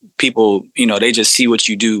because people, they just see what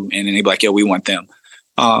you do, and then they be like, "Yo, we want them."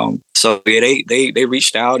 So yeah, they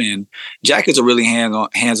reached out, and Jack is a really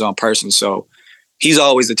hands-on person, so. He's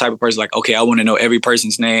always the type of person like, "Okay, I want to know every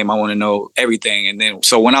person's name. I want to know everything." And then,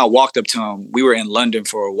 so when I walked up to him, we were in London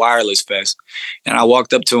for a wireless fest. And I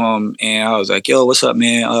walked up to him and I was like, "Yo, what's up,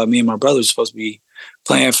 man? Me and my brother's supposed to be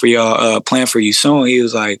playing for y'all, playing for you soon." He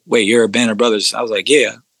was like, "Wait, you're a band of brothers?" I was like,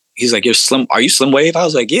 "Yeah." He's like, "Are you Slimwav?" I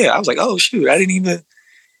was like, "Yeah." I was like, "Oh, shoot. I didn't,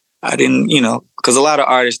 because a lot of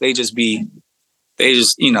artists, they just, they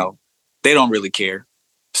don't really care.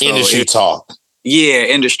 So industry talk. Yeah,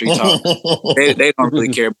 industry talk. they don't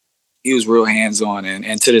really care. He was real hands-on,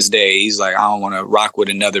 and to this day, he's like, "I don't want to rock with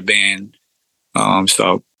another band."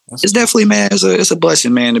 So it's definitely, man, it's a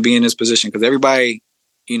blessing, man, to be in this position, because everybody,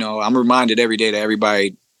 I'm reminded every day that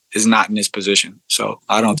everybody is not in this position. So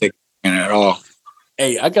I don't take it at all.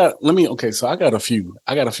 Hey, I got a few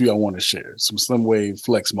I want to share, some Slimwav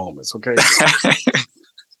flex moments. Okay.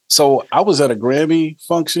 So I was at a Grammy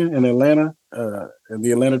function in Atlanta, in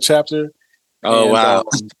the Atlanta chapter. Oh, and, wow.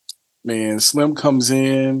 Man, Slim comes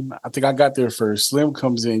in. I think I got there first. Slim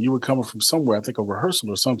comes in. You were coming from somewhere, I think a rehearsal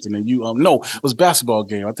or something. And you, no, it was basketball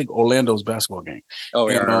game. I think Orlando's basketball game. Oh,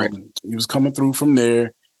 yeah. And Right. he was coming through from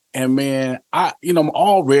there. And man, I'm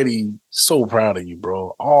already so proud of you,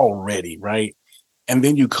 bro. Already, right? And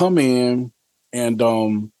then you come in and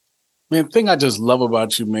man, the thing I just love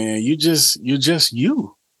about you, man, you're just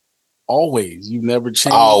you. Always. You never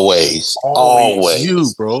changed. Always you,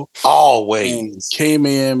 bro. And came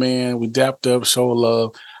in, man. We dapped up, show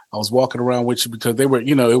love. I was walking around with you because they were,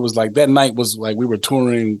 it was like that night was like we were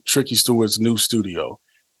touring Tricky Stewart's new studio.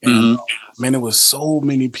 And man, there was so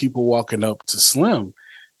many people walking up to Slim,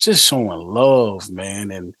 just showing love,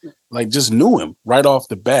 man. And like just knew him right off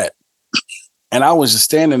the bat. And I was just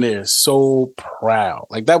standing there so proud.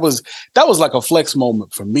 Like that was like a flex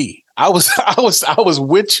moment for me. I was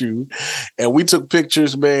with you and we took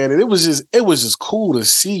pictures, man. And it was just cool to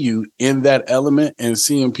see you in that element and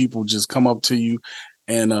seeing people just come up to you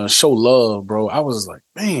and show love, bro. I was like,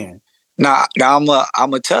 man. Now I'm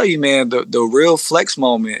gonna tell you, man, the real flex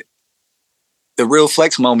moment out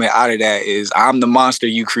of that is I'm the monster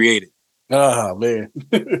you created. Ah, man.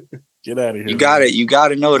 Get out of here. You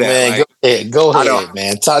gotta know that. Man, like, go ahead,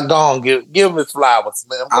 man. Go on, give him his flowers,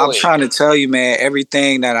 man. I'm trying to tell you, man,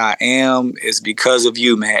 everything that I am is because of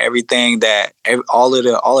you, man. All of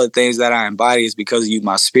the things that I embody is because of you,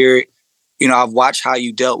 my spirit. I've watched how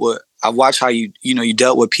you dealt with you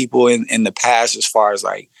dealt with people in the past, as far as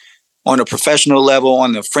like on a professional level,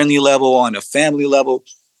 on the friendly level, on the family level.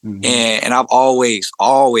 Mm-hmm. And I've always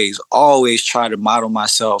tried to model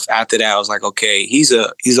myself after that. I was like, okay, he's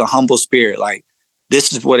a humble spirit. Like,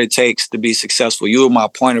 this is what it takes to be successful. You were my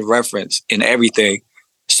point of reference in everything.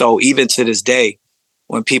 So even to this day,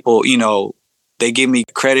 when people, they give me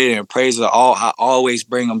credit and praise, I always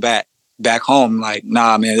bring them back home. Like,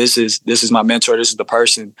 nah, man, this is my mentor. This is the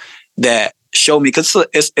person that showed me. Because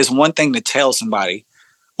it's one thing to tell somebody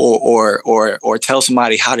or tell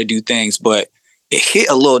somebody how to do things, but it hit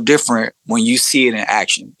a little different when you see it in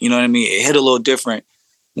action. You know what I mean? It hit a little different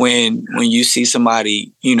when you see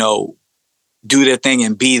somebody, do their thing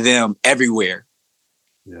and be them everywhere.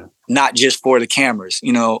 Yeah. Not just for the cameras,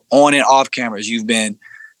 on and off cameras. You've been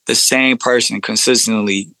the same person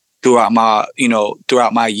consistently throughout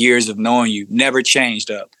my years of knowing you. Never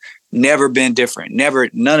changed up, never been different,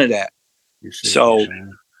 none of that. So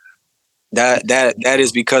that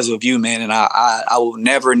is because of you, man. And I will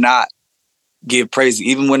never not give praise.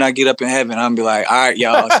 Even when I get up in heaven, I'm be like, all right,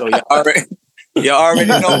 y'all. So y'all already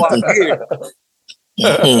know I'm here.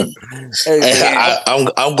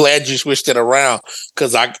 I'm glad you switched it around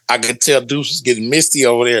because I could tell Deuce was getting misty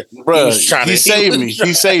over there. Bro, he saved me.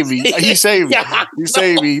 He saved me. He saved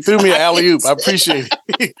me. He threw me an alley-oop. I appreciate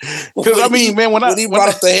it. Because I mean, man, when he brought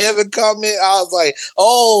up the heaven comment, I was like,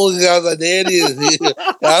 oh, I was like, there it is.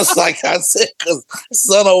 I said, because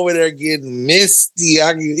son over there getting misty.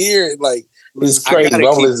 I can hear it like. It's crazy. I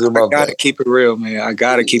gotta keep it real, man. I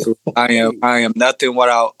gotta keep it. I am nothing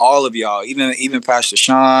without all of y'all. Even Pastor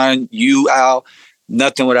Sean, you, Al,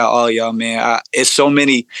 nothing without all of y'all, man. It's so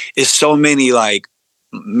many like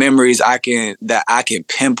memories I can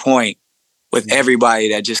pinpoint with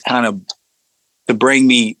everybody that just kind of to bring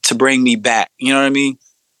me back. You know what I mean?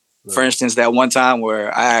 Right. For instance, that one time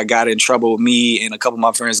where I got in trouble, me and a couple of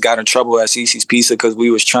my friends got in trouble at CC's Pizza because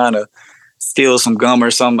we was trying to steal some gum or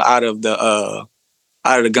something out of the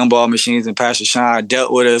gumball machines, and Pastor Sean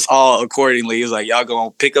dealt with us all accordingly. He was like, y'all gonna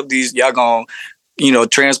pick up these, y'all gonna,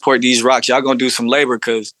 transport these rocks, y'all gonna do some labor.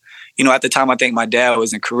 Cause, at the time I think my dad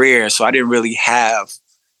was in Korea, so I didn't really have,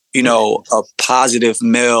 a positive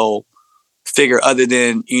male figure other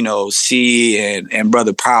than, C and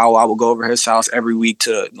Brother Powell. I would go over his house every week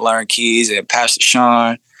to learn keys, and Pastor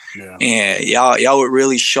Sean. Yeah. And y'all would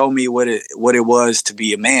really show me what it was to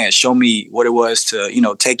be a man. Show me what it was to,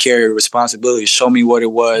 take care of your responsibilities. Show me what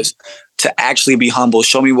it was to actually be humble.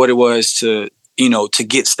 Show me what it was to, to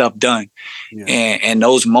get stuff done. Yeah. And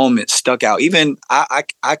those moments stuck out. Even I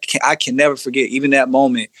can never forget even that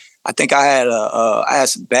moment. I think I had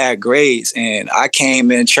some bad grades, and I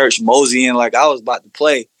came in church moseying like I was about to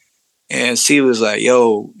play. And C was like,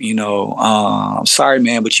 yo, I'm sorry,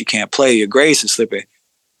 man, but you can't play. Your grades are slipping.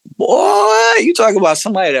 Boy, you talk about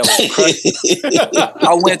somebody that was crushed.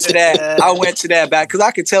 I went to that back because I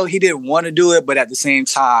could tell he didn't want to do it, but at the same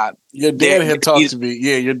time, your dad had talked to me.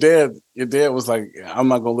 Yeah, your dad was like, "I'm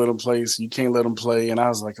not gonna let him play. So you can't let him play." And I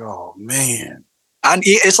was like, "Oh man."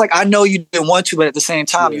 It's like I know you didn't want to, but at the same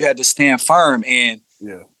time, you had to stand firm. And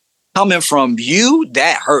coming from you,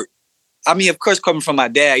 that hurt. I mean, of course, coming from my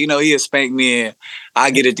dad, he had spanked me and I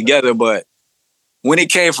get it together, but when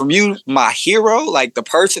it came from you, my hero, like the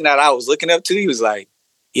person that I was looking up to, he was like,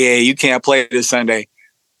 yeah, you can't play this Sunday.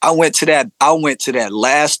 I went to that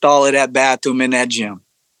last stall of that bathroom in that gym.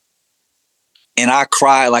 And I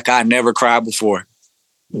cried like I never cried before.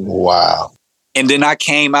 Wow. And then I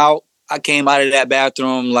came out of that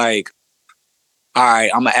bathroom like, all right,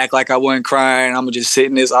 I'm going to act like I wasn't crying. I'm going to just sit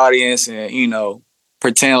in this audience and, you know,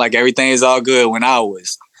 pretend like everything is all good when I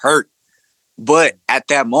was hurt. But at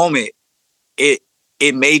that moment, it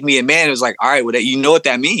made me a man. It was like, all right, well, you know what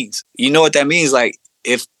that means. You know what that means? Like,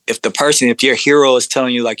 if your hero is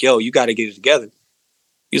telling you like, yo, you got to get it together.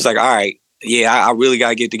 He was like, all right, yeah, I really got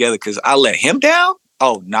to get it together because I let him down.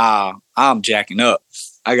 Oh, nah, I'm jacking up.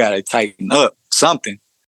 I got to tighten up something.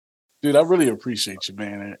 Dude, I really appreciate you,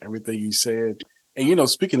 man, and everything you said. And, you know,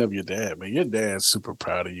 speaking of your dad, man, your dad's super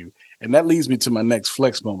proud of you. And that leads me to my next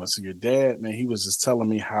flex moment. So your dad, man, he was just telling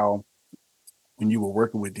me how when you were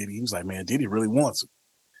working with Diddy, he was like, man, Diddy really wants him.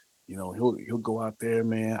 You know, he'll go out there,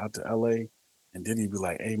 man, out to LA, and Diddy be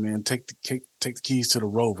like, hey, man, take the keys to the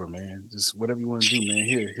Rover, man. Just whatever you want to do, man.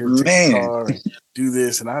 Here, take the car and do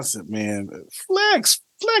this. And I said, man, flex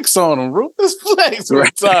on him, bro. This flex one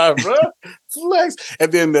time, bro. Flex.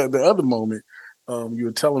 And then the other moment, you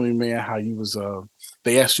were telling me, man, how you was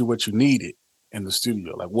they asked you what you needed in the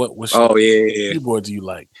studio. Like what's your keyboard do you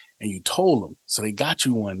like? And you told them. So they got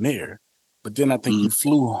you one there. But then I think you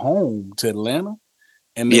flew home to Atlanta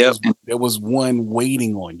and there was one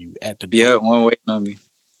waiting on you at the door. Yeah, one waiting on me.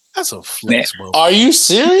 That's a flex, bro. Are you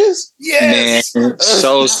serious? Yes. Man,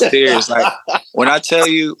 so serious. Like when I tell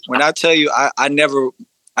you, I never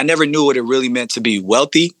knew what it really meant to be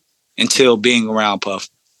wealthy until being around Puff.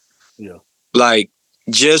 Yeah. Like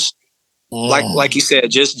just like you said,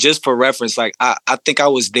 just for reference, like I think I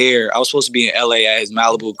was there. I was supposed to be in LA at his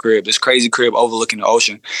Malibu crib, this crazy crib overlooking the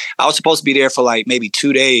ocean. I was supposed to be there for like maybe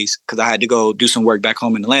 2 days because I had to go do some work back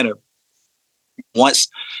home in Atlanta. Once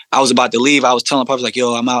I was about to leave, I was telling Puff like,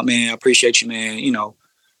 yo, I'm out, man. I appreciate you, man. You know,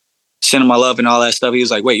 sending my love and all that stuff. He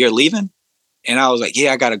was like, wait, you're leaving? And I was like,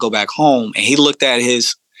 yeah, I got to go back home. And he looked at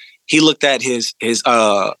his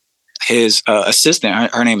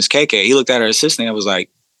assistant. Her name is KK. He looked at her assistant and was like,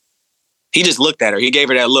 he just looked at her. He gave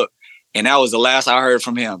her that look. And that was the last I heard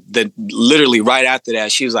from him. Then literally right after that,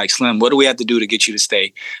 she was like, Slim, what do we have to do to get you to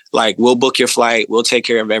stay? Like, we'll book your flight. We'll take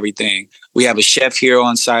care of everything. We have a chef here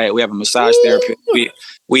on site. We have a massage therapist.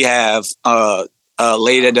 We have a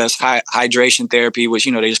lady that does hydration therapy, which,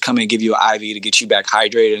 you know, they just come and give you an IV to get you back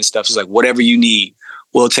hydrated and stuff. It's like, whatever you need,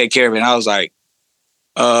 we'll take care of it. And I was like,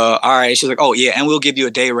 all right. She's like, oh, yeah. And we'll give you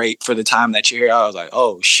a day rate for the time that you're here. I was like,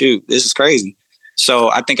 oh, shoot, this is crazy.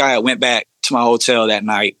 So I think I went back to my hotel that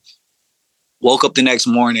night, woke up the next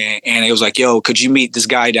morning, and it was like, yo, could you meet this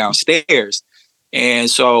guy downstairs? And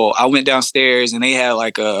so I went downstairs, and they had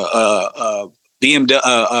like a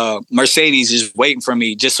BMW, Mercedes just waiting for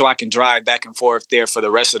me just so I can drive back and forth there for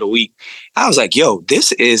the rest of the week. I was like, yo,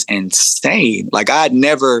 this is insane. Like I'd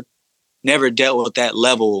never dealt with that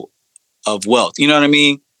level of wealth. You know what I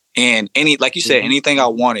mean? And like you said, anything I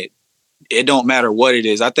wanted, it don't matter what it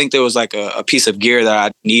is. I think there was like a piece of gear that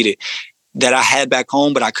I needed that I had back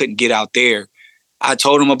home, but I couldn't get out there. I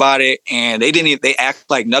told them about it, and they act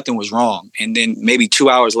like nothing was wrong. And then maybe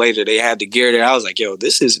 2 hours later, they had the gear there. I was like, yo,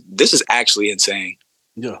 this is actually insane.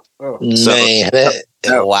 Yeah. Oh. So man, that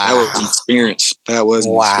was an experience. That was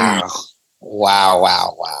an experience.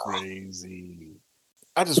 Wow. Crazy.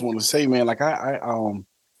 I just want to say, man, like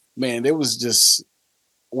man, there was just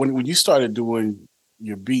when you started doing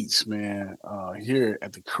your beats, man, here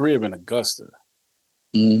at the crib in Augusta,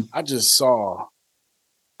 I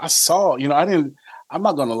saw, you know, I'm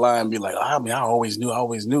not gonna lie and be like, I mean, I always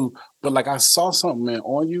knew, but like I saw something, man,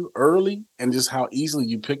 on you early, and just how easily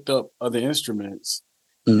you picked up other instruments.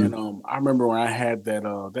 And I remember when I had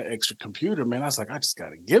that extra computer, man, I was like, I just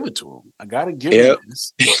gotta give it to him. I gotta give him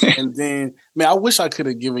this. And then, man, I wish I could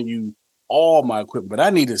have given you all my equipment, but I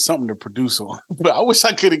needed something to produce on. But I wish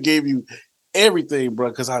I could have gave you everything, bro,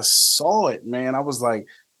 because I saw it, man. I was like,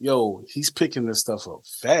 yo, he's picking this stuff up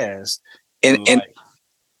fast. And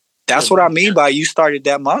that's what I mean by you started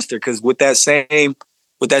that monster, because with that same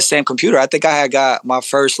computer, I think I had got my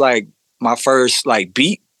first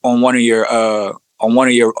beat on one of your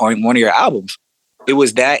albums. It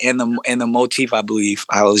was that and the motif, I believe,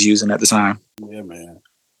 I was using at the time. Yeah, man.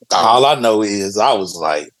 All I know is I was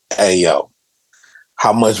like, hey, yo,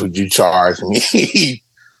 how much would you charge me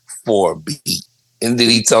for a beat? And then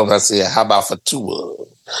he told me, I said, how about for 2 of them?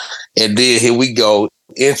 And then here we go,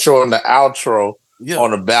 intro and the outro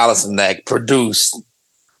on the balancing act, produced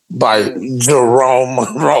by Jerome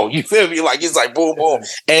Monroe. You feel me? Like, it's like boom, boom.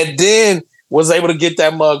 And then was able to get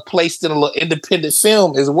that mug placed in a little independent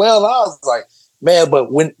film as well. I was like, man,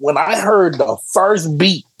 but when I heard the first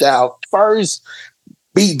beat, the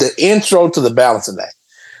intro to the balancing act,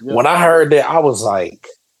 when I heard that, I was like,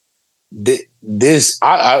 this,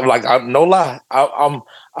 I'm no lie.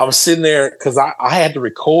 I'm sitting there because I had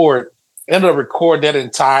to ended up recording that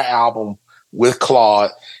entire album with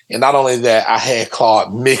Claude. And not only that, I had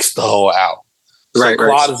Claude mix the whole album. So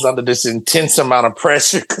Claude is under this intense amount of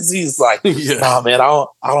pressure because he's like, nah, man, I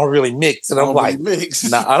don't really mix. And I'm like,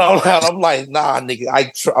 nah, I don't. I'm like, nah, nigga,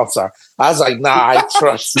 I'm sorry. I was like, nah, I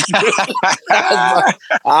trust you. I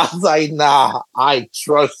was like, nah, I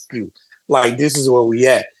trust you. Like, this is where we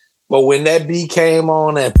at. But when that beat came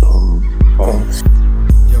on and boom, boom,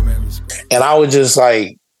 and I was just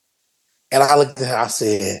like, and I looked at him, I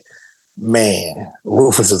said, man,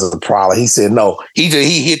 Rufus is a problem. He said, no. He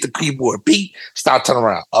hit the keyboard. Beat, stop turning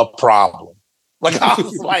around. A problem. Like, I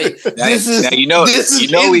was like, we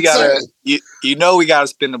gotta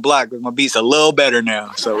spin the block because my beat's a little better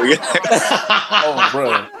now. So we oh,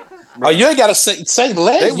 bro. Oh, you ain't gotta say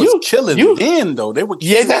less. They was killing then, though. They were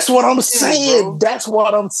that's what I'm saying. Bro. That's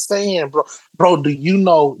what I'm saying, bro. Bro, do you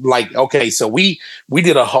know, like, okay, so we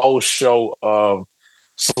did a whole show of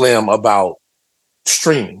Slim about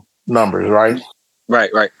streaming numbers, right?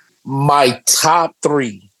 Right. My top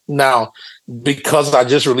 3 now, because I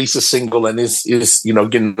just released a single and it's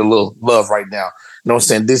getting a little love right now. You know what I'm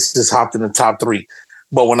saying? This is hopped in the top 3.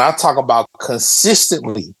 But when I talk about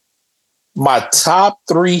consistently, my top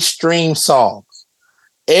 3 stream songs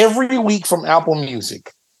every week from Apple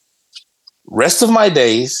Music, Rest of My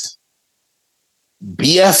Days,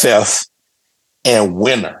 BFF, and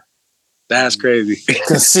Winner. That's crazy.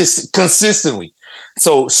 Consistently.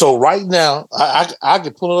 So right now, I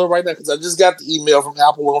can pull it up right now because I just got the email from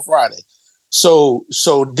Apple on Friday. So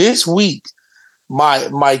this week,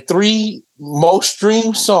 my 3 most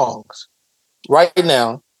streamed songs right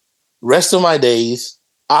now, Rest of My Days,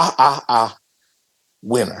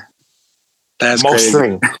 Winner. That's most crazy.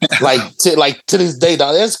 streamed. to this day,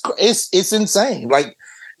 dog. It's insane. Like,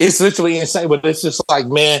 it's literally insane. But it's just like,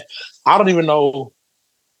 man, I don't even know.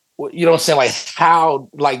 You know what I'm saying? Like, how,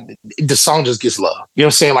 like, the song just gets love. You know what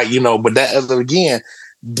I'm saying? Like, but that, again,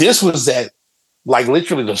 this was that, like,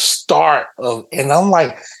 literally the start of, and I'm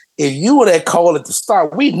like, if you were that cold at the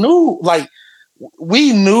start, we knew, let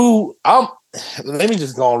me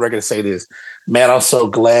just go on record and say this. Man, I'm so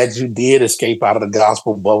glad you did escape out of the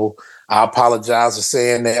gospel bubble. I apologize for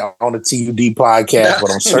saying that on the TUD podcast,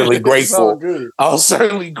 but I'm certainly grateful. I'm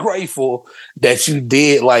certainly grateful that you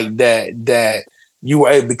did like that you were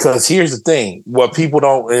able, because here's the thing, what people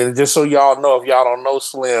don't, and just so y'all know, if y'all don't know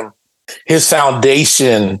Slim, his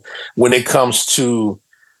foundation when it comes to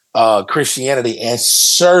Christianity and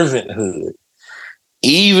servanthood,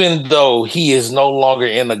 even though he is no longer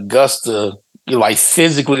in Augusta, like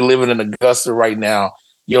physically living in Augusta right now,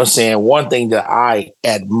 you know what I'm saying? One thing that I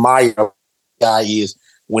admire about the guy is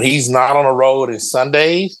when he's not on the road on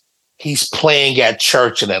Sundays, he's playing at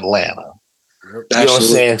church in Atlanta. You know what I'm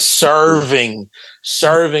saying? Serving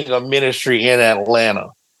a ministry in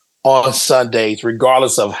Atlanta on Sundays,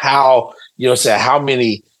 regardless of how, you know what I'm saying, how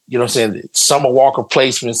many, you know what I'm saying, Summer Walker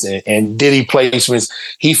placements and Diddy placements,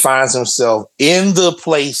 he finds himself in the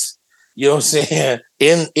place, you know what I'm saying,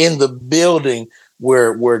 in the building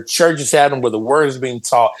where church is happening, where the word is being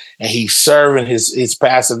taught, and he's serving his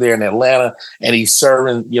pastor there in Atlanta, and he's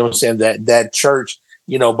serving, you know what I'm saying, that church,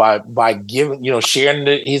 you know, by giving, you know, sharing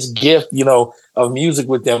his gift, you know, of music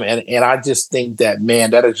with them. And I just think that,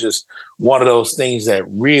 man, that is just one of those things that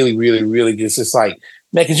really, really, really gets, it's like,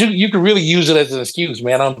 man, because you can really use it as an excuse,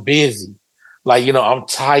 man. I'm busy. Like, you know, I'm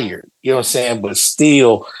tired, you know what I'm saying? But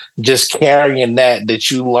still just carrying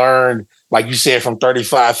that you learned, like you said, from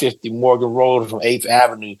 3550 Morgan Road, from 8th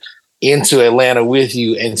Avenue into Atlanta with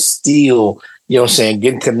you, and still, you know what I'm saying,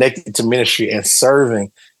 getting connected to ministry and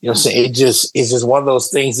serving. You know what I'm saying? It's just one of those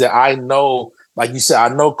things that I know, like you said, I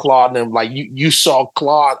know Claude and like you saw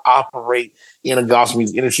Claude operate in a gospel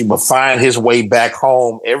music industry, but find his way back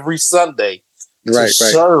home every Sunday to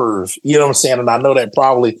serve. You know what I'm saying? And I know that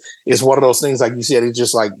probably is one of those things, like you said, it's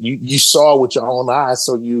just like you saw with your own eyes,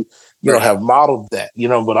 so you know, have modeled that, you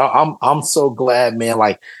know, but I'm so glad, man,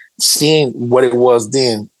 like seeing what it was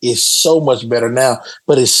then is so much better now,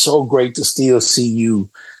 but it's so great to still see you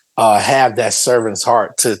have that servant's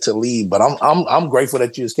heart to lead. But I'm grateful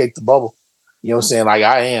that you escaped the bubble. You know what I'm saying? Like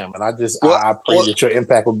I am. And I pray that your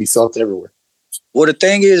impact will be felt everywhere. Well, the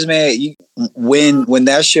thing is, man, when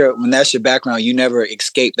that's your background, you never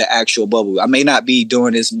escape the actual bubble. I may not be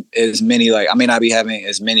doing as many, like I may not be having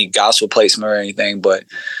as many gospel placement or anything, but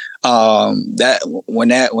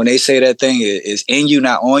When they say that thing is in you,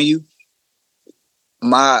 not on you,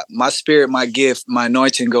 my spirit, my gift, my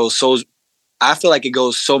anointing goes so. I feel like it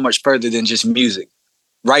goes so much further than just music.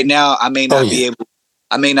 Right now, I may not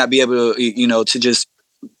be able to, to just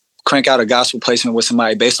crank out a gospel placement with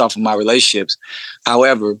somebody based off of my relationships.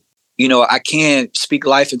 However, I can speak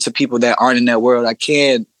life into people that aren't in that world. I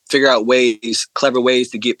can figure out clever ways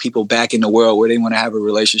to get people back in the world where they want to have a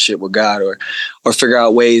relationship with God, or figure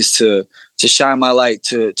out ways to shine my light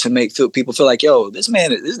to make people feel like, yo, this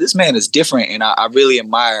man is different. And I really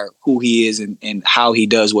admire who he is and how he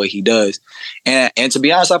does what he does. And to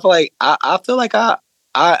be honest, I feel like I feel like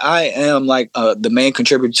I am like the main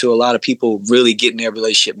contributor to a lot of people really getting their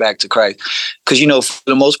relationship back to Christ. Because, for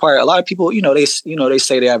the most part, a lot of people, they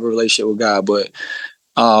say they have a relationship with God, but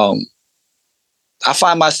I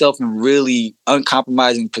find myself in really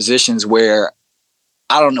uncompromising positions where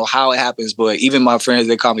I don't know how it happens, but even my friends,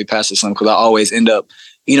 they call me Pastor Slim because I always end up,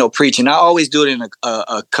 preaching. I always do it in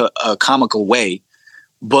a comical way,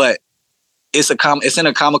 but it's in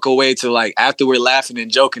a comical way to, like, after we're laughing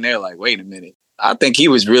and joking, they're like, wait a minute. I think he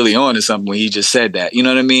was really on to something when he just said that. You know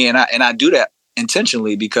what I mean? And I do that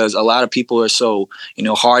intentionally because a lot of people are so,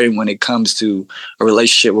 hardened when it comes to a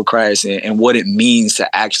relationship with Christ and what it means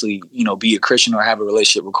to actually, be a Christian or have a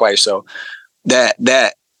relationship with Christ. So that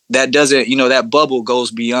doesn't, that bubble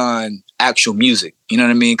goes beyond actual music. You know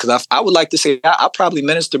what I mean? Because I would like to say I probably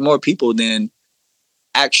minister more people than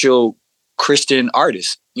actual Christian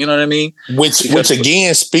artists. You know what I mean? Which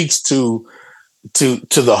again speaks to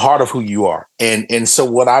the heart of who you are. And so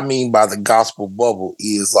what I mean by the gospel bubble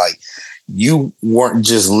is, like, you weren't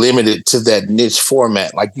just limited to that niche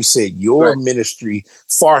format. Like you said, your ministry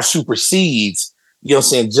far supersedes,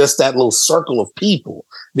 just that little circle of people.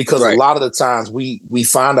 Because a lot of the times we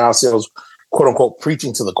find ourselves, quote unquote,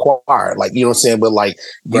 preaching to the choir, like, but like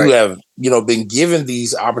you have, been given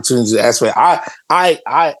these opportunities to ask. I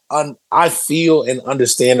feel and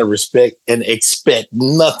understand and respect and expect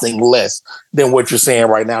nothing less than what you're saying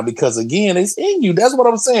right now, because again, it's in you. That's what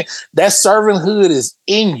I'm saying. That servanthood is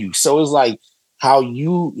in you. So it's like how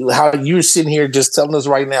you're sitting here just telling us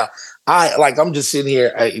right now. I'm just sitting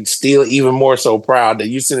here still even more so proud that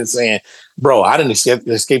you're sitting saying, bro, I didn't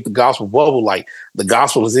escape the gospel bubble. Like, the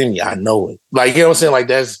gospel is in me. I know it. Like, you know what I'm saying? Like,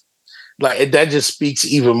 that's like, that just speaks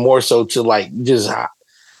even more so to, like, just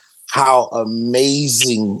how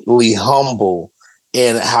amazingly humble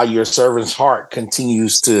and how your servant's heart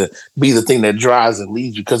continues to be the thing that drives and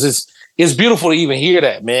leads you. Cause it's beautiful to even hear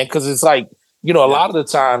that, man. Cause it's like, a lot of the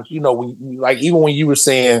times, even when you were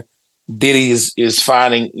saying Diddy is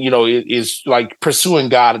finding, is like pursuing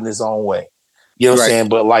God in his own way. You know what I'm saying?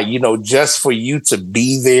 But, like, just for you to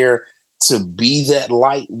be there, to be that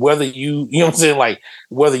light, whether you know what I'm saying? Like,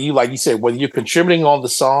 whether you, like you said, whether you're contributing on the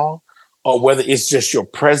song or whether it's just your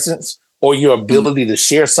presence or your ability to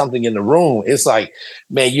share something in the room. It's like,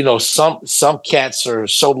 man, some cats are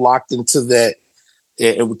so locked into that,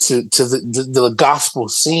 to the gospel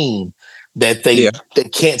scene that they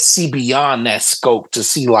can't see beyond that scope to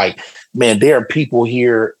see, like, man, there are people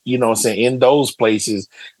here, in those places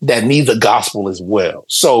that need the gospel as well.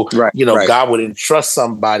 So, God would entrust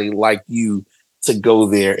somebody like you to go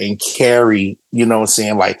there and carry,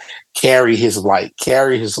 like, carry his light,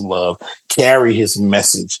 carry his love, carry his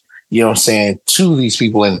message, to these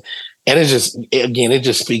people. And it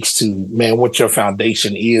just speaks to, man, what your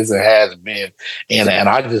foundation is and has been. And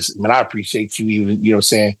I appreciate you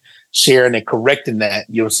even, sharing and correcting that,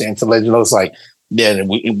 to let you know, it's like, yeah,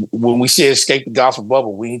 when we say escape the gospel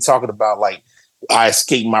bubble, we ain't talking about, like, I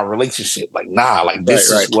escaped my relationship. Like, nah, like, this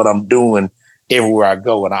is what I'm doing everywhere I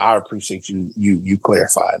go. And I appreciate you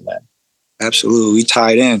clarifying that. Absolutely. We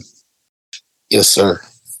tied in. Yes, sir.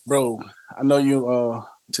 Bro, I know you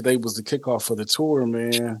today was the kickoff for the tour,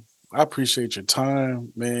 man. I appreciate your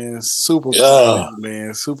time, man. Super proud of you,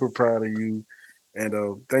 man. Super proud of you. And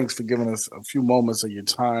thanks for giving us a few moments of your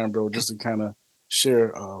time, bro, just to kind of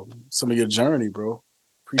share some of your journey, bro.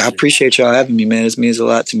 I appreciate y'all having me, man. This means a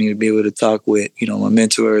lot to me to be able to talk with, my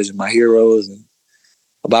mentors and my heroes and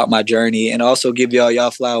about my journey, and also give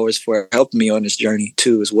y'all flowers for helping me on this journey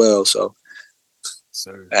too as well. So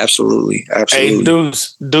absolutely. Hey,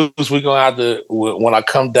 dudes, we're gonna have to, when I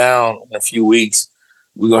come down in a few weeks,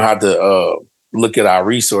 we're gonna have to look at our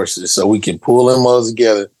resources so we can pull them all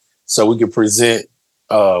together so we can present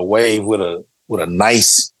Wave with a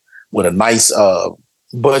nice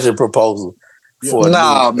budget proposal for a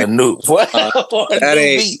new beat.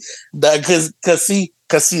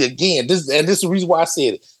 Cause see again, this is the reason why I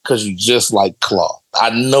said it, because you just like Claw. I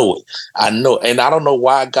know it. And I don't know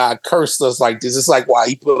why God cursed us like this. It's like why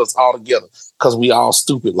he put us all together, because we all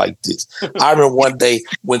stupid like this. I remember one day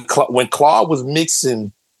when Claude was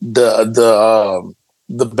mixing the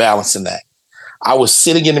balancing act, I was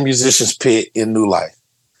sitting in the musician's pit in New Life,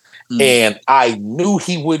 and I knew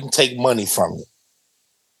he wouldn't take money from me.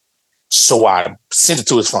 So I sent it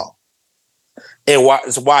to his phone. And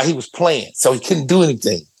while he was playing, so he couldn't do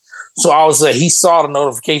anything. So I was like, he saw the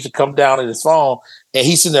notification come down in his phone, and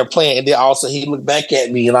he's sitting there playing. And then also he looked back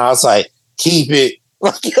at me, and I was like, keep it.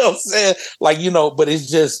 Like, you know what I'm saying? Like, you know, but it's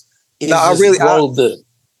just, I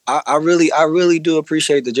really do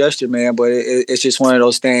appreciate the gesture, man. But it's just one of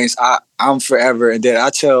those things. I'm forever. And then I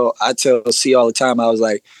tell C all the time, I was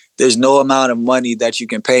like, there's no amount of money that you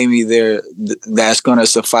can pay me there that's going to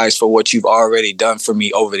suffice for what you've already done for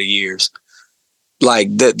me over the years.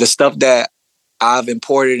 Like the stuff that I've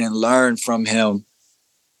imported and learned from him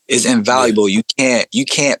is invaluable. Yeah. You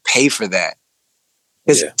can't pay for that.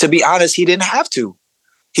 Because to be honest, he didn't have to.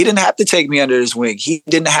 He didn't have to take me under his wing. He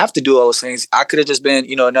didn't have to do all those things. I could have just been,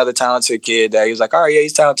 another talented kid that he was like, all right, yeah,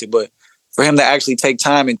 he's talented. But for him to actually take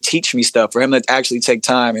time and teach me stuff, for him to actually take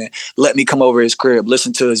time and let me come over his crib,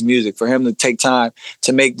 listen to his music, for him to take time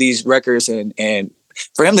to make these records and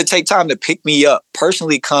for him to take time to pick me up,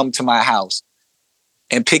 personally come to my house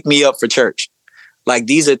and pick me up for church. Like,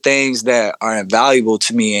 these are things that are invaluable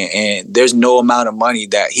to me, and there's no amount of money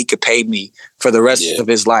that he could pay me for the rest of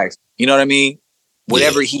his life. You know what I mean?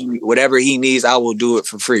 Whatever he needs, I will do it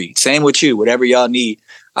for free. Same with you. Whatever y'all need,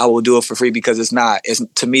 I will do it for free, because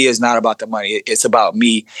to me, it's not about the money. It's about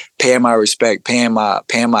me paying my respect, paying my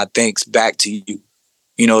thanks back to you.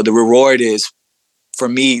 The reward is, for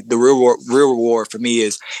me, the real reward for me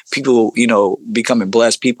is people, becoming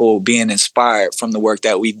blessed, people being inspired from the work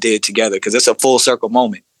that we did together, because it's a full circle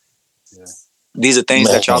moment. Yeah. These are things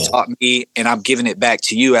that y'all taught me, and I'm giving it back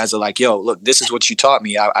to you as a like, yo, look, this is what you taught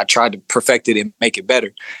me. I tried to perfect it and make it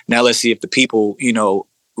better. Now let's see if the people,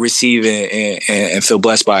 receive it and feel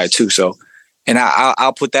blessed by it too. So, and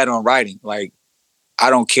I'll put that on writing. Like, I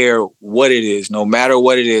don't care what it is. No matter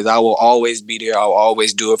what it is, I will always be there. I'll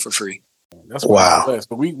always do it for free. That's why you're blessed.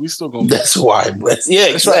 But we still gonna. That's why I'm blessed. Yeah,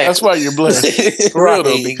 exactly. That's why you're blessed. For real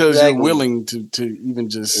though, because you're willing to even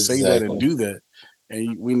just say that and do that.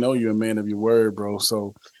 And we know you're a man of your word, bro.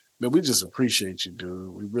 So, man, we just appreciate you,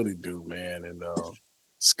 dude. We really do, man. And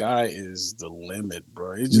sky is the limit,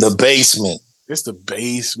 bro. It's just, the basement. It's the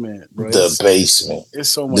basement, bro. The basement. It's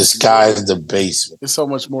so much. The sky is the basement. There's so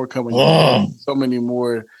much more coming. So many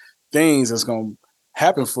more things that's gonna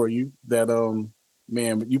happen for you that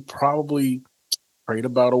man, you probably prayed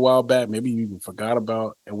about a while back. Maybe you even forgot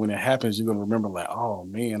about. And when it happens, you're gonna remember like, oh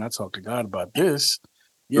man, I talked to God about this.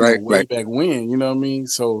 Way back when, you know what I mean?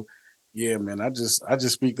 So yeah, man, I just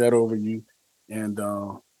speak that over you. And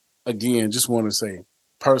again, just want to say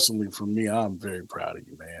personally for me, I'm very proud of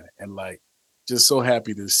you, man. And like, just so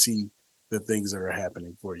happy to see the things that are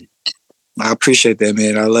happening for you. I appreciate that,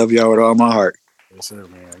 man. I love y'all with all my heart. Yes, sir,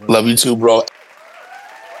 man. Love you too, bro.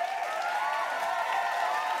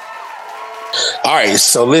 All right,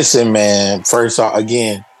 so listen, man. First off,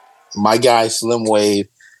 again, my guy Slimwav.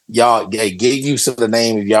 Y'all, they gave you some of the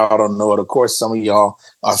name. If y'all don't know it, of course, some of y'all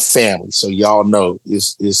are family, so y'all know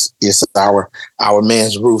it's our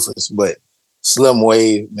man's Rufus. But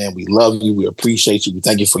Slimwav, man, we love you. We appreciate you. We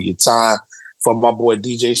thank you for your time. For my boy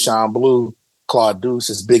DJ Sean Blue, Claude Deuce,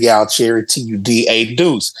 it's Big Al Cherry, TUDA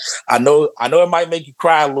Deuce. I know it might make you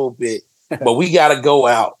cry a little bit, but we gotta go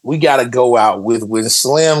out. We gotta go out with when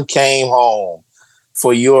Slim came home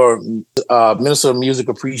for your Minnesota Music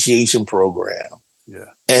Appreciation Program. Yeah.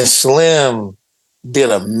 And Slim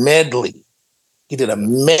did a medley. He did a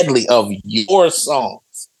medley of your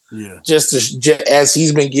songs. Yeah. Just as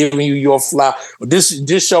he's been giving you your flower.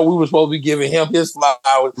 This show, we were supposed to be giving him his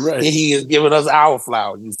flowers. Right. And he is giving us our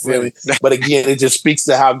flowers. You feel me? But again, it just speaks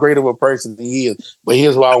to how great of a person he is. But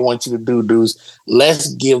here's what I want you to do, dudes.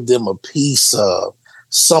 Let's give them a piece of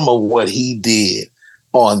some of what he did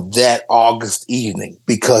on that August evening,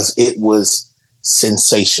 because it was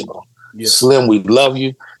sensational. Yeah. Slim, we love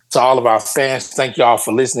you. To all of our fans, thank y'all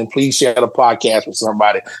for listening. Please share the podcast with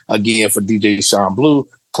somebody. Again, for DJ Sean Blue,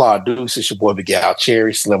 Claude Deuce, it's your boy Big Al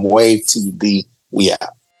Cherry, Slimwav, TD. We out.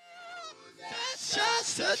 That's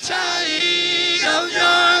just a change of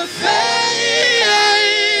your face.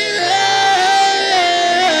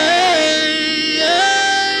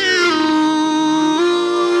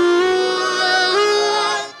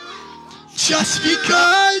 Just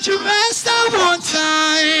because you messed up one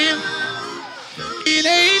time, it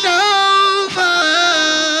ain't over,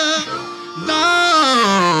 no.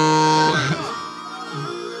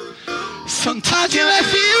 Sometimes you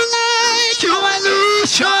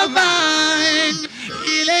lost your mind.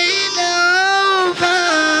 It ain't over.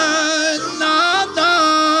 No,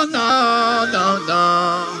 no, no, no, no.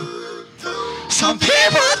 Some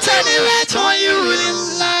people turn their backs on you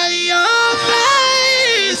and lie to your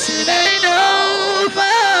face. It ain't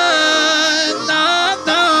over. No,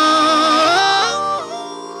 no.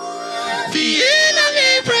 The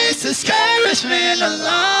enemy brings discouragement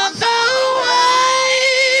along the way.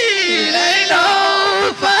 It ain't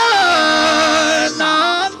over.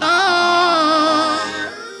 No, no.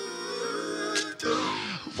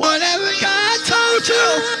 Whatever God told you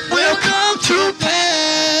will come to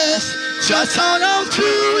pass. Just hold on to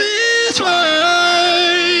His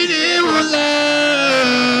word, it will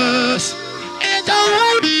last. And don't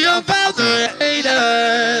worry about the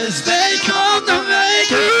haters. They come to make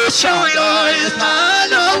you show it's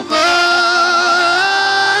not over.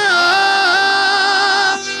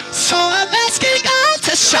 So I'm asking God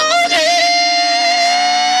to show me.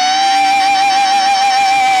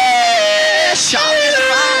 Show me the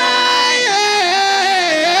right.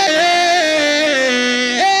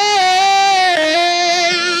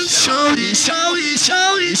 Show me, show me,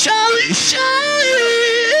 show me, show me, show me.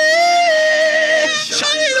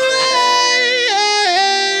 Show me the way.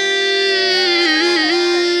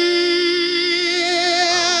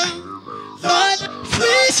 Lord,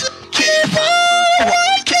 please keep on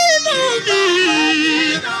working on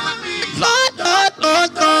me. Lord, Lord,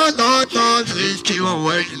 Lord, Lord, Lord, Lord, please keep on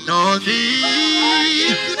working on me.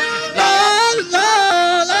 Lord,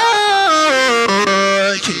 Lord,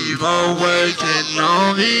 Lord, keep on working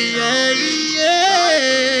on me. Yeah, yeah.